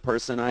into the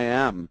person I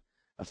am,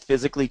 a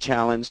physically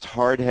challenged,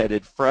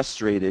 hard-headed,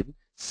 frustrated,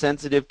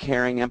 sensitive,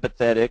 caring,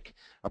 empathetic,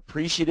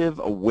 appreciative,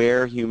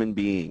 aware human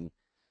being.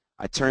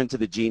 I turn to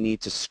the genie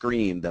to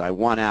scream that I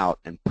want out,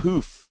 and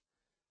poof,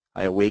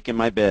 I awake in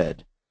my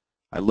bed.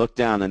 I look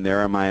down, and there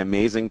are my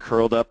amazing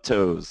curled-up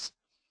toes.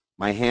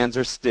 My hands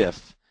are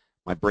stiff.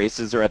 My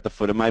braces are at the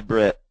foot of my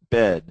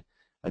bed.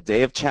 A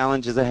day of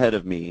challenge is ahead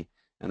of me,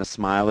 and a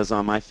smile is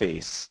on my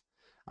face.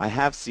 I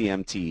have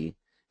CMT,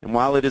 and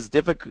while it is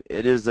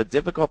a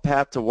difficult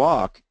path to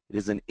walk, it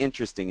is an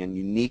interesting and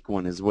unique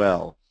one as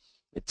well.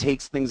 It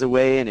takes things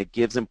away, and it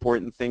gives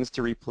important things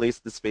to replace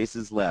the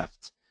spaces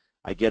left.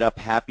 I get up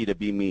happy to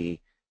be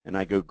me, and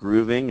I go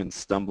grooving and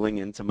stumbling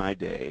into my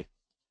day.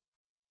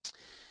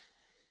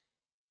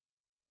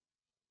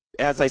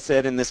 as I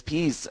said in this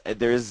piece,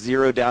 there is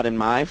zero doubt in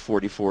my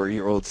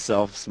 44-year-old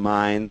self's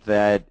mind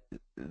that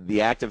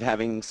the act of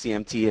having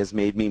CMT has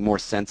made me more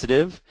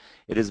sensitive.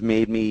 It has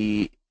made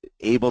me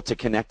able to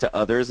connect to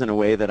others in a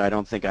way that I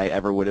don't think I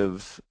ever would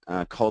have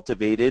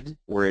cultivated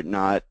were it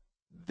not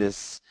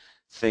this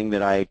thing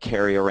that I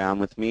carry around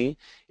with me.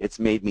 It's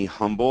made me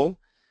humble.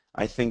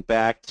 I think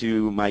back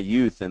to my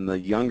youth, and the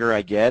younger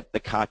I get, the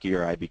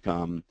cockier I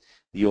become.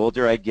 The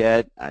older I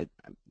get,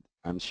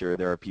 I'm sure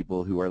there are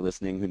people who are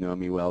listening who know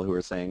me well who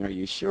are saying, are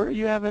you sure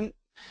you haven't?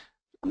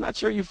 I'm not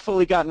sure you've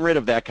fully gotten rid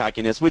of that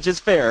cockiness, which is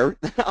fair.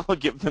 I'll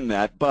give them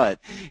that, but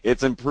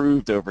it's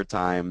improved over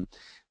time.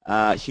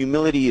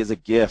 Humility is a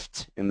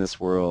gift in this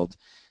world.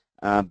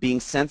 Being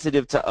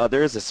sensitive to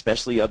others,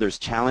 especially others'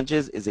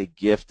 challenges, is a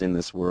gift in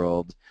this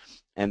world.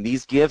 And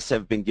these gifts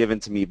have been given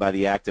to me by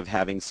the act of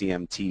having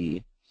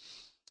CMT.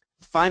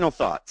 Final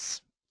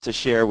thoughts to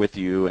share with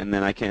you, and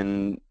then I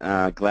can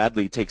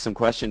gladly take some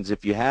questions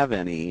if you have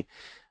any.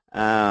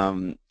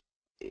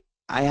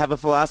 I have a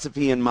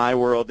philosophy in my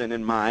world and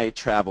in my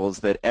travels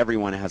that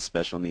everyone has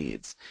special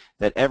needs,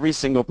 that every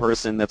single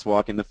person that's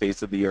walking the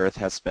face of the earth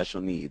has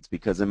special needs,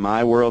 because in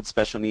my world,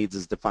 special needs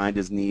is defined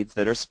as needs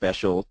that are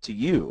special to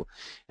you.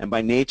 And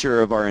by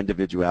nature of our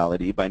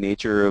individuality, by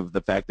nature of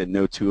the fact that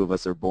no two of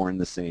us are born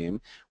the same,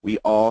 we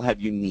all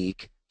have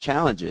unique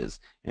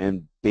challenges.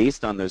 And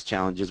based on those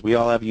challenges, we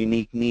all have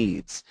unique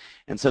needs.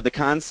 And so the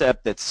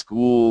concept that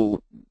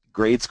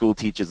grade school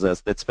teaches us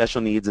that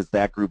special needs is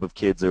that group of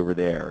kids over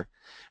there,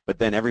 but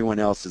then everyone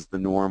else is the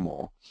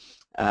normal,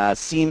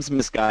 seems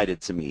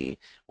misguided to me.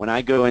 When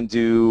I go and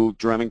do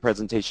drumming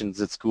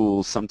presentations at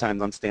schools,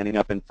 sometimes I'm standing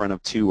up in front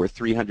of 200 or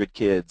 300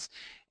 kids,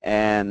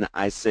 and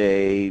I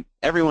say,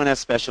 everyone has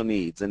special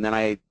needs, and then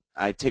I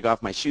take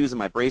off my shoes and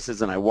my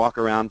braces and I walk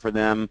around for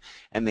them,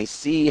 and they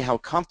see how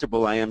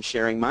comfortable I am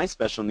sharing my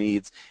special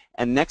needs,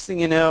 and next thing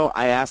you know,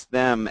 I ask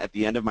them at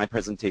the end of my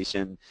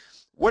presentation,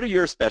 what are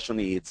your special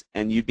needs?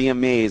 And you'd be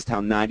amazed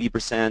how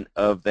 90%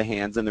 of the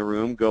hands in the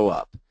room go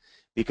up,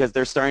 because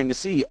they're starting to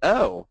see,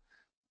 oh,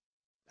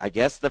 I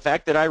guess the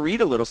fact that I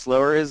read a little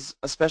slower is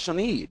a special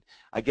need.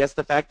 I guess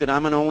the fact that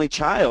I'm an only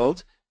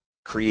child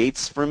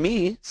creates for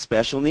me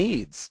special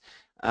needs.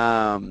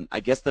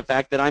 I guess the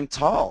fact that I'm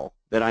tall,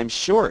 that I'm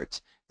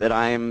short, that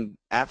I'm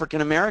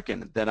African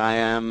American, that I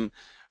am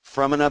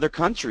from another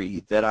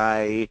country, that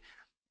I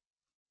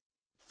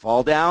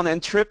fall down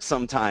and trip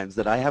sometimes,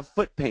 that I have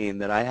foot pain,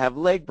 that I have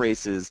leg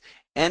braces,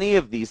 any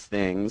of these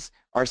things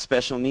are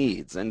special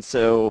needs. And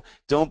so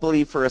don't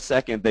believe for a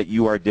second that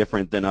you are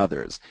different than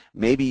others.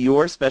 Maybe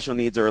your special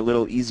needs are a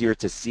little easier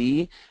to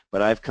see,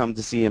 but I've come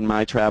to see in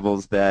my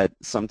travels that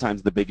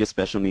sometimes the biggest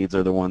special needs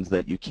are the ones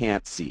that you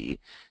can't see.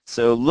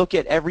 So look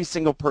at every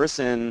single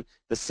person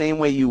the same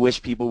way you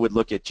wish people would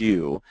look at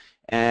you,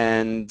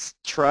 and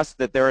trust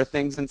that there are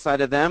things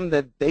inside of them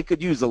that they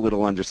could use a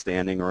little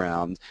understanding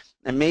around,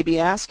 and maybe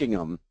asking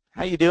them,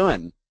 how you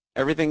doing?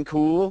 Everything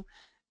cool?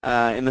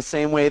 In the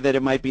same way that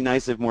it might be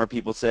nice if more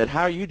people said,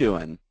 how are you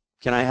doing?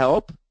 Can I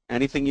help?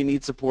 Anything you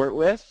need support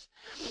with?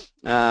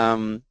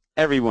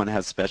 Everyone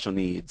has special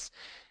needs.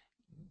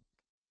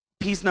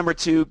 Piece number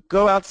 2,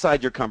 go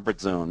outside your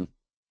comfort zone.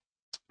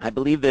 I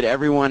believe that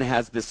everyone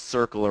has this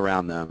circle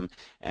around them,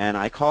 and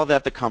I call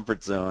that the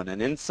comfort zone.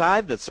 And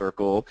inside the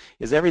circle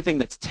is everything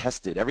that's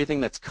tested, everything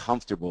that's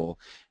comfortable,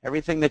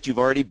 everything that you've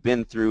already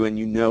been through and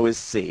you know is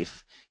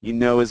safe, you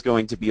know is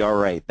going to be all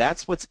right.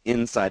 That's what's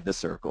inside the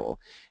circle.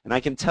 And I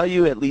can tell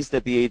you, at least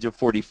at the age of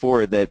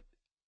 44, that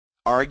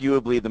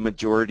arguably the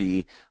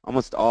majority,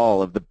 almost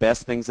all of the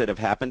best things that have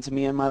happened to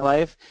me in my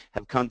life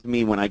have come to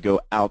me when I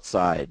go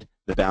outside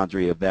the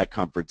boundary of that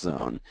comfort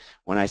zone,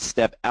 when I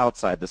step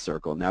outside the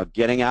circle. Now,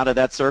 getting out of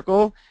that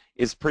circle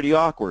is pretty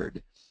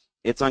awkward.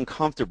 It's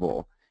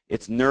uncomfortable.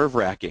 It's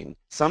nerve-wracking.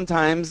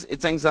 Sometimes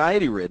it's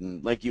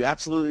anxiety-ridden, like you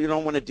absolutely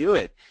don't want to do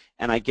it.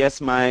 And I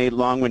guess my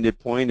long-winded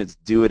point is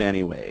do it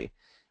anyway.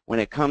 When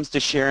it comes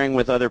to sharing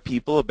with other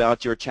people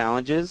about your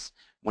challenges,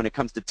 when it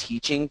comes to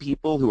teaching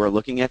people who are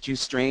looking at you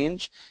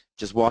strange,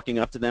 just walking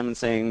up to them and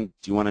saying,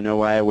 do you want to know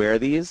why I wear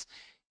these?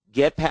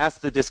 Get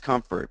past the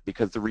discomfort,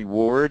 because the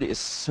reward is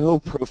so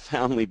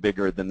profoundly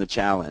bigger than the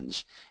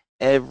challenge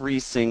every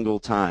single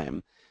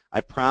time.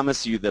 I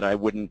promise you that I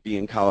wouldn't be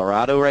in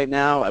Colorado right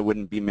now. I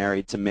wouldn't be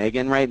married to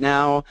Megan right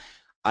now.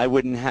 I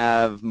wouldn't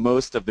have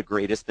most of the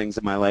greatest things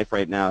in my life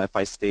right now if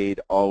I stayed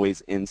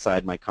always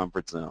inside my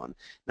comfort zone.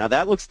 Now,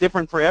 that looks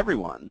different for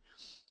everyone.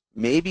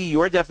 Maybe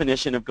your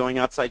definition of going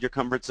outside your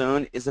comfort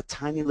zone is a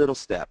tiny little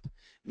step.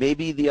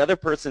 Maybe the other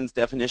person's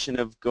definition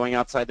of going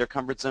outside their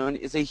comfort zone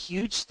is a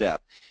huge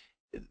step.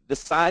 The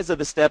size of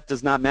the step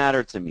does not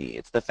matter to me.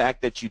 It's the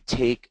fact that you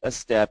take a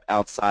step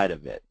outside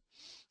of it.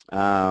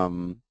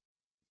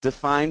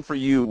 Define for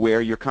you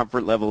where your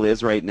comfort level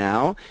is right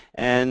now,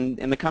 and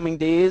in the coming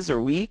days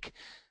or week,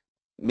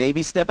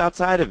 maybe step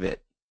outside of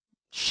it.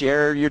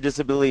 Share your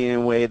disability in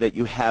a way that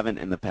you haven't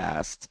in the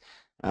past.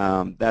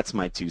 That's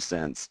my 2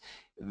 cents.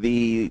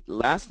 The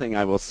last thing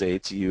I will say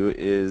to you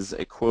is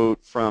a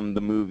quote from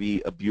the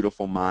movie A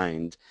Beautiful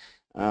Mind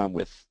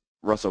with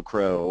Russell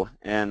Crowe,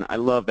 and I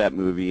love that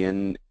movie.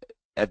 And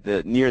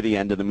near the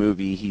end of the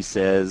movie, he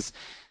says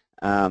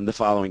the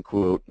following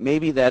quote: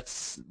 "Maybe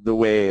that's the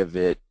way of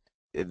it.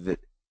 That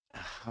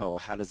oh,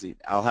 how does he?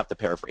 I'll have to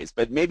paraphrase,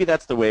 but maybe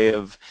that's the way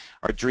of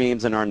our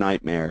dreams and our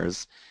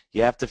nightmares.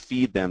 You have to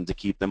feed them to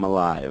keep them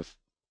alive."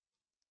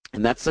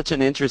 And that's such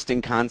an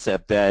interesting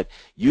concept, that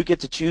you get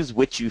to choose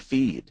which you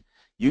feed.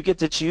 You get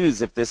to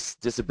choose if this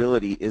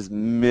disability is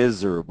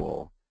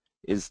miserable,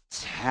 is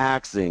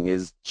taxing,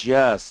 is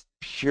just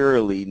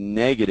purely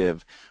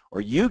negative,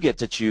 or you get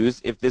to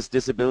choose if this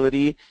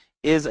disability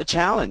is a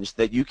challenge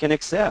that you can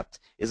accept,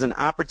 is an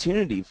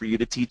opportunity for you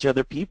to teach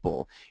other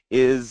people,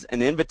 is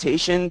an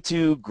invitation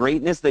to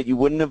greatness that you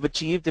wouldn't have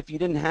achieved if you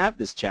didn't have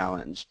this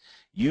challenge.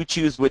 You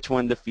choose which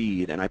one to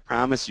feed, and I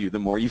promise you, the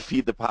more you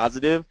feed the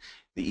positive,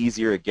 the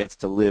easier it gets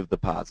to live the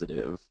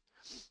positive.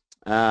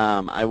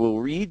 I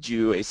will read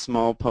you a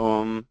small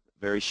poem,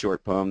 very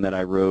short poem, that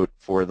I wrote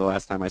for the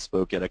last time I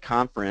spoke at a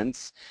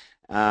conference,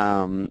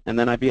 and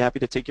then I'd be happy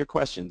to take your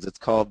questions. It's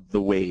called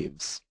 "The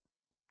Waves."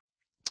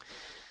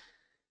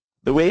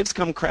 The waves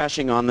come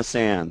crashing on the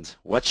sand.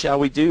 What shall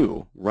we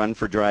do? Run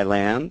for dry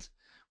land?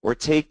 Or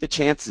take the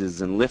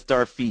chances and lift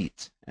our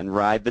feet and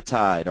ride the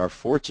tide, our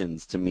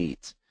fortunes to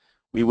meet?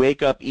 We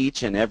wake up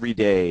each and every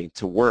day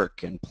to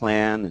work and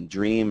plan and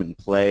dream and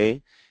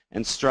play,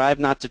 and strive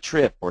not to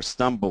trip or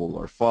stumble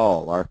or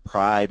fall, our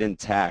pride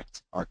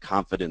intact, our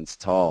confidence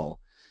tall.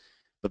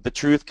 But the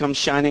truth comes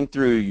shining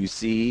through, you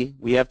see.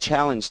 We have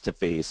challenge to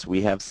face.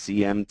 We have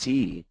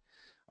CMT.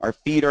 Our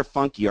feet are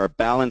funky, our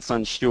balance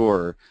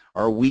unsure,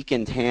 our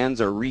weakened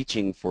hands are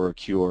reaching for a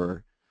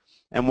cure.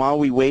 And while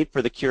we wait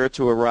for the cure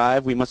to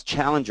arrive, we must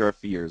challenge our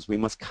fears. We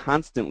must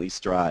constantly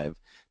strive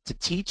to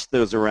teach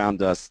those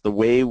around us the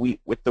way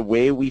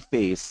we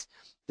face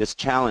this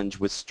challenge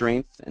with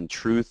strength and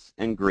truth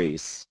and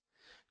grace.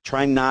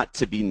 Try not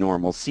to be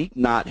normal. Seek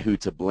not who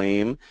to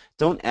blame.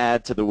 Don't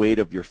add to the weight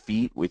of your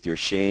feet with your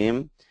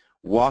shame.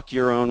 Walk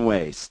your own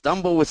way.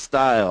 Stumble with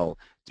style.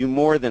 Do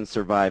more than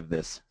survive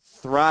this.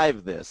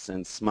 Thrive this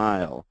and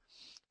smile.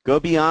 Go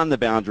beyond the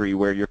boundary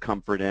where your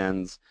comfort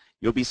ends.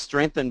 You'll be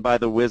strengthened by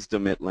the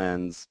wisdom it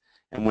lends.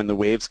 And when the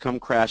waves come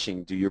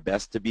crashing, do your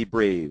best to be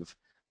brave.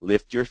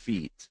 Lift your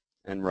feet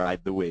and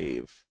ride the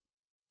wave.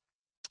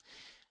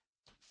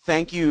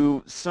 Thank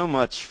you so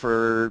much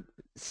for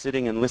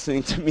sitting and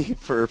listening to me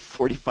for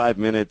 45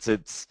 minutes.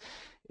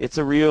 It's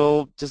a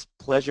real just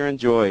pleasure and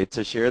joy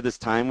to share this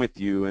time with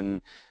you,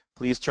 and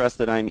please trust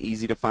that I'm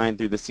easy to find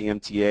through the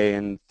CMTA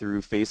and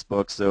through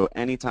Facebook, so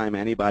anytime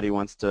anybody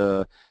wants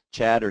to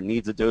chat or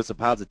needs a dose of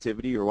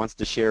positivity or wants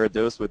to share a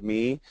dose with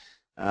me,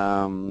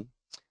 come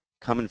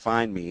and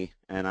find me,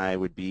 and I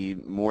would be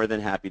more than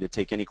happy to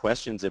take any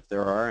questions if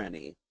there are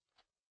any.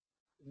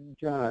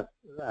 Jonah,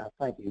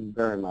 thank you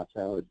very much.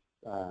 I was,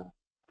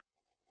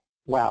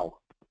 wow,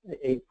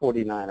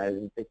 8:49. I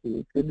didn't think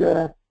you could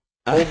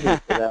hold me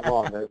for that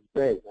long. That was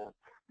great, man.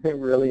 I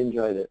really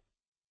enjoyed it.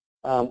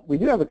 We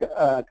do have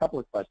a couple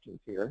of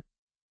questions here,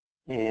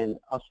 and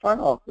I'll start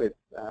off with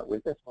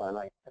this one.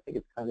 I think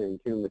it's kind of in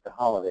tune with the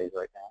holidays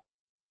right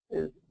now.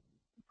 Is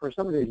for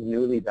somebody who's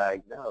newly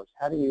diagnosed,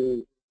 how do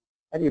you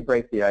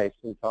break the ice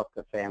and talk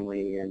to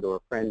family and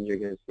or friends you're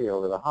going to see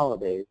over the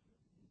holidays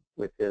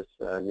with this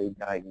new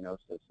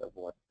diagnosis of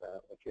what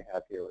you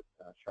have here with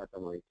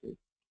Charcot-Marie-Tooth?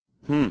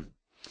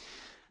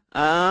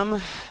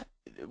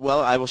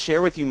 Well, I will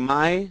share with you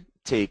my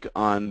take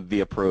on the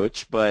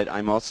approach, but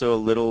I'm also a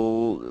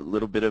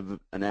little bit of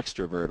an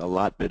extrovert, a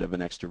lot bit of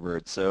an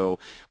extrovert. So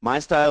my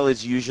style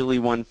is usually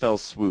one fell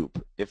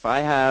swoop. If I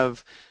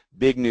have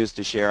big news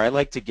to share, I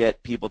like to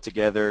get people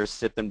together,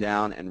 sit them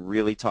down, and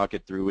really talk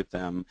it through with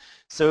them.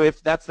 So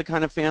if that's the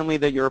kind of family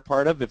that you're a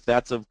part of, if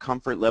that's of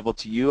comfort level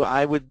to you,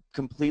 I would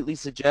completely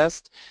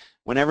suggest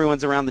when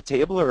everyone's around the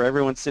table or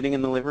everyone's sitting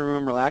in the living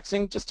room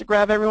relaxing, just to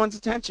grab everyone's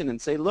attention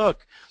and say,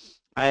 look,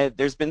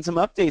 there's been some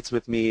updates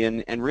with me,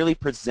 and really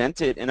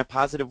present it in a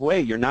positive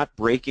way. You're not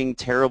breaking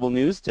terrible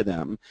news to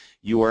them.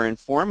 You are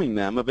informing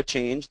them of a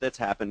change that's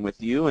happened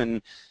with you,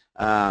 and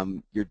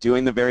you're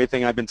doing the very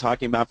thing I've been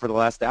talking about for the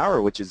last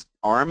hour, which is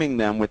arming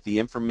them with the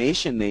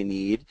information they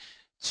need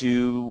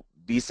to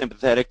be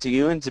sympathetic to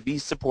you and to be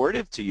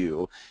supportive to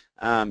you.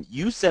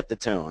 You set the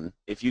tone.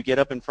 If you get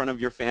up in front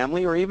of your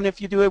family, or even if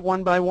you do it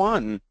one by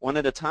one, one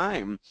at a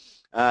time,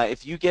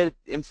 if you get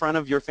in front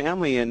of your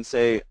family and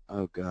say,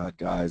 oh God,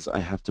 guys, I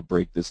have to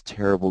break this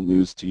terrible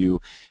news to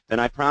you, then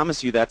I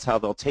promise you that's how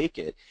they'll take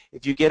it.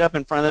 If you get up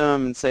in front of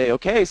them and say,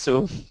 okay,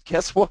 so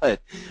guess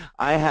what?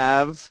 I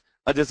have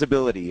a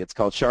disability. It's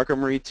called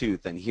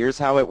Charcot-Marie-Tooth, and here's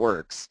how it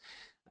works.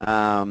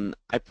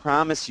 I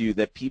promise you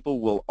that people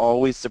will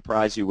always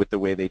surprise you with the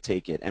way they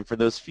take it. And for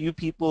those few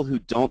people who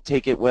don't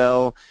take it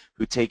well,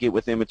 who take it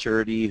with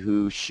immaturity,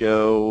 who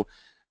show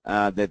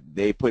that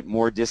they put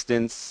more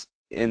distance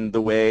in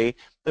the way,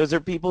 those are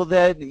people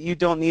that you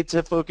don't need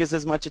to focus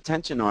as much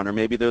attention on, or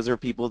maybe those are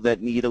people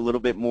that need a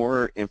little bit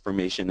more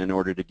information in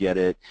order to get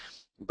it.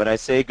 But I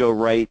say go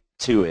right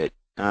to it.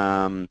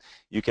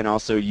 You can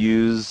also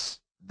use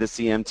the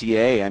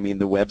CMTA. I mean,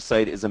 the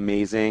website is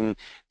amazing.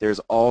 There's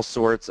all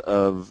sorts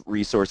of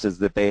resources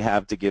that they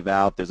have to give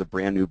out. There's a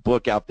brand new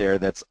book out there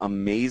that's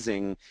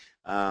amazing.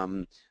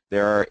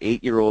 There are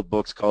 8-year-old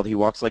books called He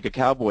Walks Like a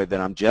Cowboy that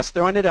I'm just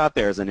throwing it out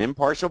there as an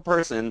impartial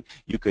person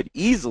you could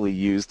easily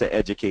use to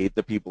educate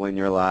the people in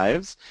your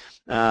lives.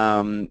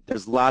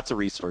 There's lots of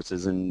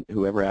resources, and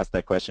whoever asked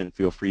that question,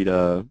 feel free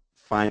to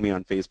find me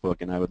on Facebook,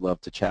 and I would love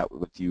to chat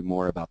with you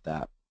more about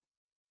that.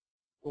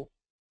 Cool.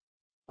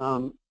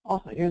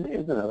 Also, here's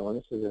another one.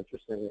 This is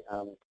interesting.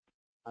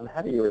 On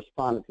how do you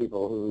respond to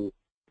people who,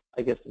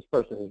 I guess this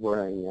person is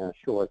wearing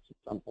shorts at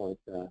some point,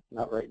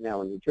 not right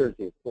now in New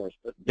Jersey, of course,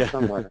 but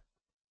somewhere.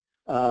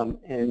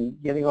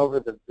 And getting over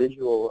the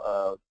visual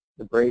of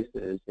the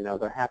braces, you know,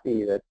 they're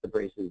happy that the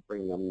braces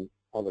bring them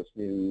all this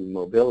new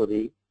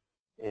mobility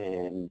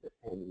and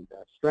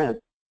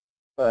strength,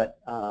 but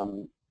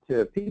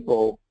to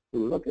people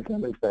who look at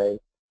them and say,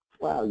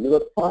 wow, you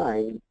look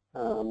fine,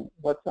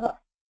 what's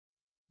up?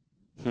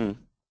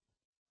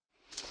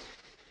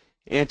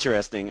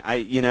 Interesting.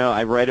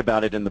 I write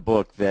about it in the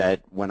book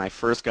that when I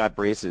first got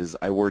braces,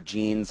 I wore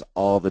jeans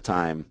all the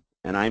time.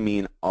 And I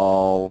mean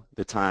all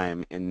the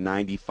time. In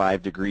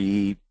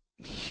 95-degree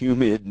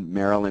humid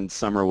Maryland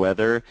summer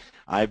weather,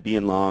 I'd be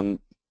in long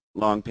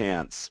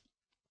pants.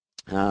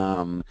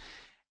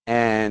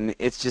 And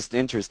it's just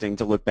interesting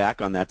to look back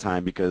on that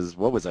time because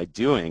what was I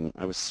doing?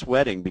 I was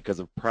sweating because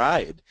of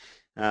pride.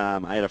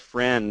 I had a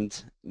friend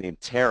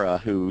named Tara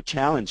who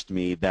challenged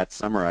me that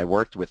summer. I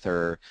worked with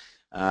her.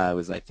 It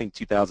was, I think,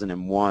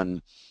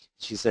 2001.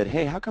 She said,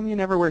 hey, how come you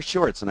never wear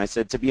shorts? And I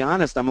said, to be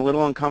honest, I'm a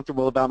little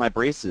uncomfortable about my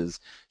braces.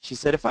 She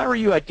said, if I were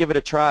you, I'd give it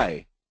a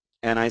try.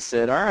 And I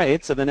said, all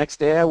right. So the next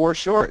day I wore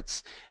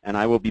shorts. And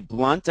I will be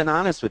blunt and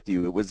honest with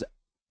you. It was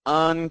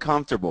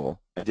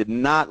uncomfortable. I did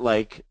not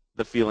like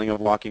the feeling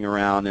of walking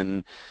around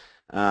and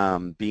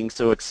being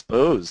so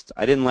exposed.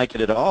 I didn't like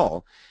it at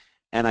all.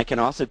 And I can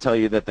also tell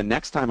you that the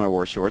next time I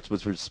wore shorts,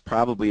 which was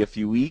probably a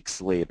few weeks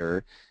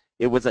later,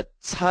 it was a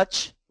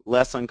touch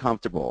less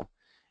uncomfortable.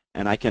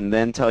 And I can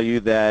then tell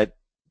you that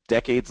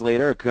decades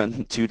later,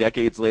 2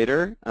 decades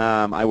later,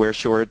 I wear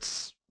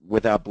shorts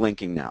without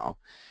blinking now.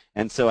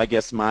 And so I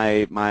guess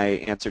my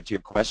answer to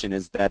your question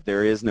is that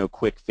there is no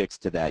quick fix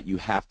to that. You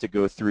have to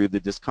go through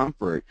the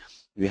discomfort.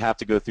 You have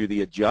to go through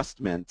the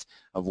adjustment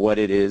of what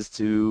it is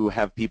to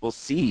have people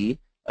see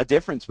a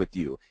difference with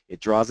you. It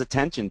draws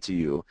attention to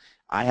you.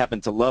 I happen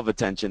to love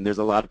attention. There's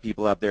a lot of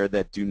people out there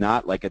that do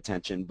not like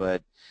attention,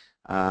 but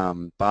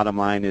bottom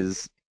line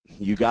is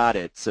you got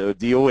it, so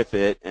deal with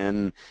it.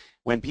 And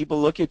when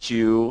people look at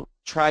you,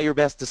 try your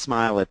best to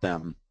smile at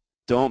them.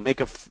 Don't make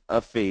a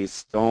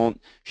face.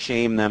 Don't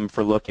shame them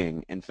for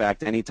looking. In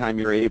fact, anytime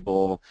you're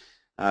able,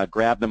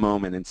 grab the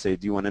moment and say,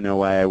 do you want to know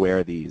why I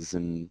wear these?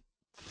 And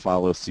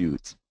follow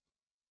suit.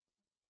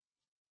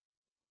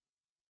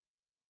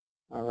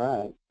 All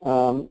right.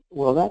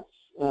 Well,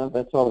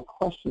 that's all the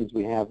questions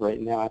we have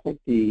right now. I think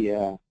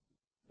the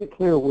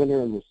clear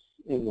winner in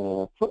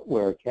the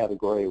footwear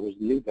category was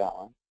New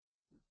Balance.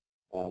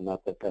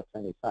 Not that that's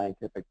any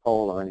scientific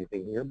poll or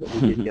anything here, but we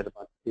did get a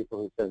bunch of people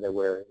who said they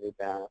wear New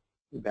Balance.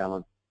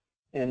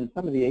 And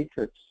some of the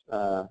Atrix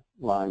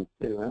lines,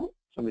 too. Well,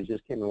 somebody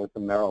just came in with the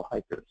Merrill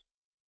Hikers.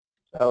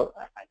 So,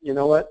 you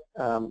know what?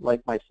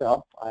 Like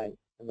myself, I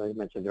know you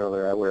mentioned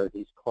earlier, I wear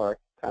these Clark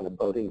kind of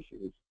boating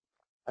shoes.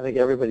 I think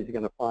everybody's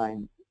going to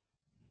find,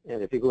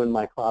 and if you go in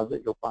my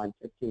closet, you'll find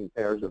 15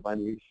 pairs of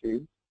unused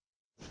shoes.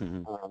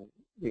 You're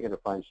going to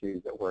find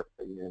shoes that work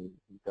for you and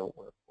don't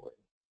work for you.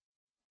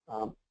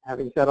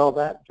 Having said all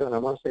that, Jonah, I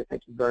want to say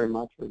thank you very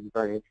much. It was a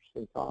very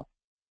interesting talk.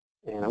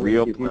 And I'm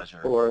Real going to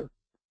pleasure.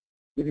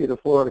 give you the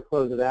floor to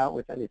close it out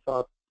with any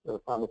thoughts or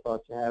final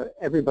thoughts you have.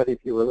 Everybody, if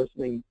you were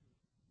listening,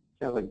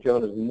 sounds like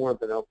Jonah is more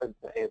than open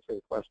to answering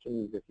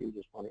questions if you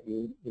just want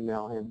to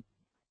email him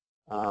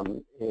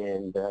and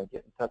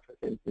get in touch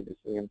with him through the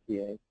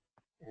CMTA.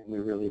 And we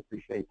really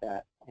appreciate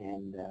that.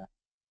 And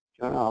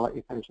Jonah, I'll let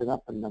you finish it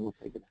up, and then we'll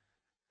take it out.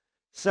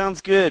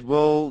 Sounds good.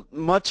 Well,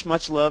 much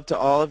love to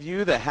all of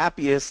you. The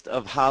happiest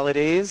of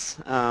holidays.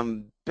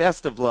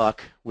 Best of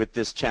luck with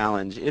this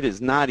challenge. It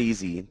is not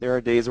easy. There are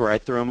days where I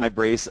throw my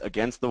brace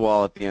against the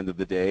wall at the end of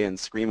the day and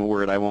scream a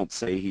word I won't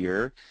say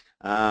here.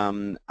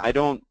 I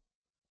don't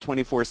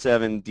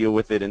 24/7 deal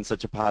with it in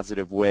such a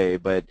positive way,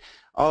 but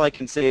all I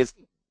can say is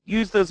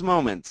use those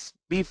moments.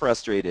 Be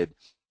frustrated.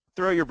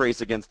 Throw your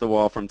brace against the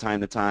wall from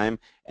time to time,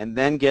 and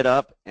then get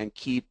up and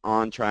keep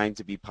on trying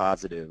to be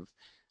positive.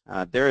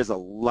 There is a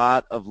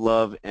lot of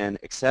love and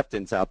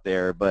acceptance out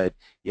there, but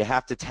you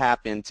have to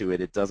tap into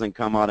it. It doesn't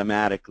come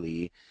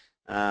automatically.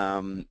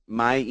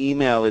 My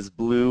email is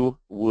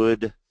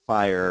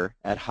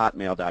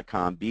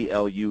bluewoodfire@hotmail.com,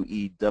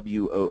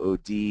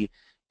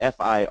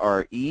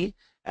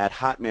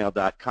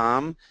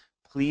 BLUEWOODFIRE@hotmail.com.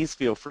 Please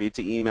feel free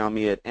to email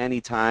me at any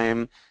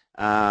time.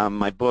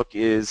 My book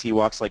is He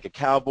Walks Like a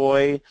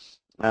Cowboy,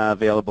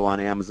 available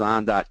on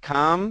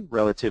Amazon.com,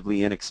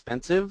 relatively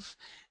inexpensive.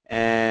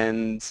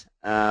 And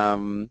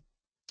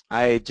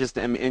I just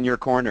am in your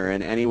corner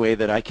in any way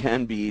that I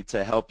can be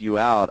to help you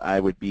out. I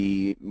would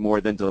be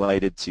more than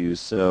delighted to.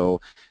 So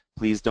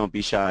please don't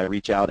be shy.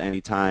 Reach out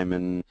anytime,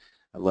 and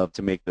I love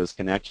to make those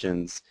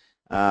connections.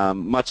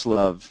 Much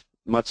love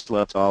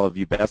to all of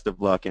you. Best of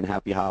luck and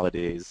happy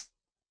holidays.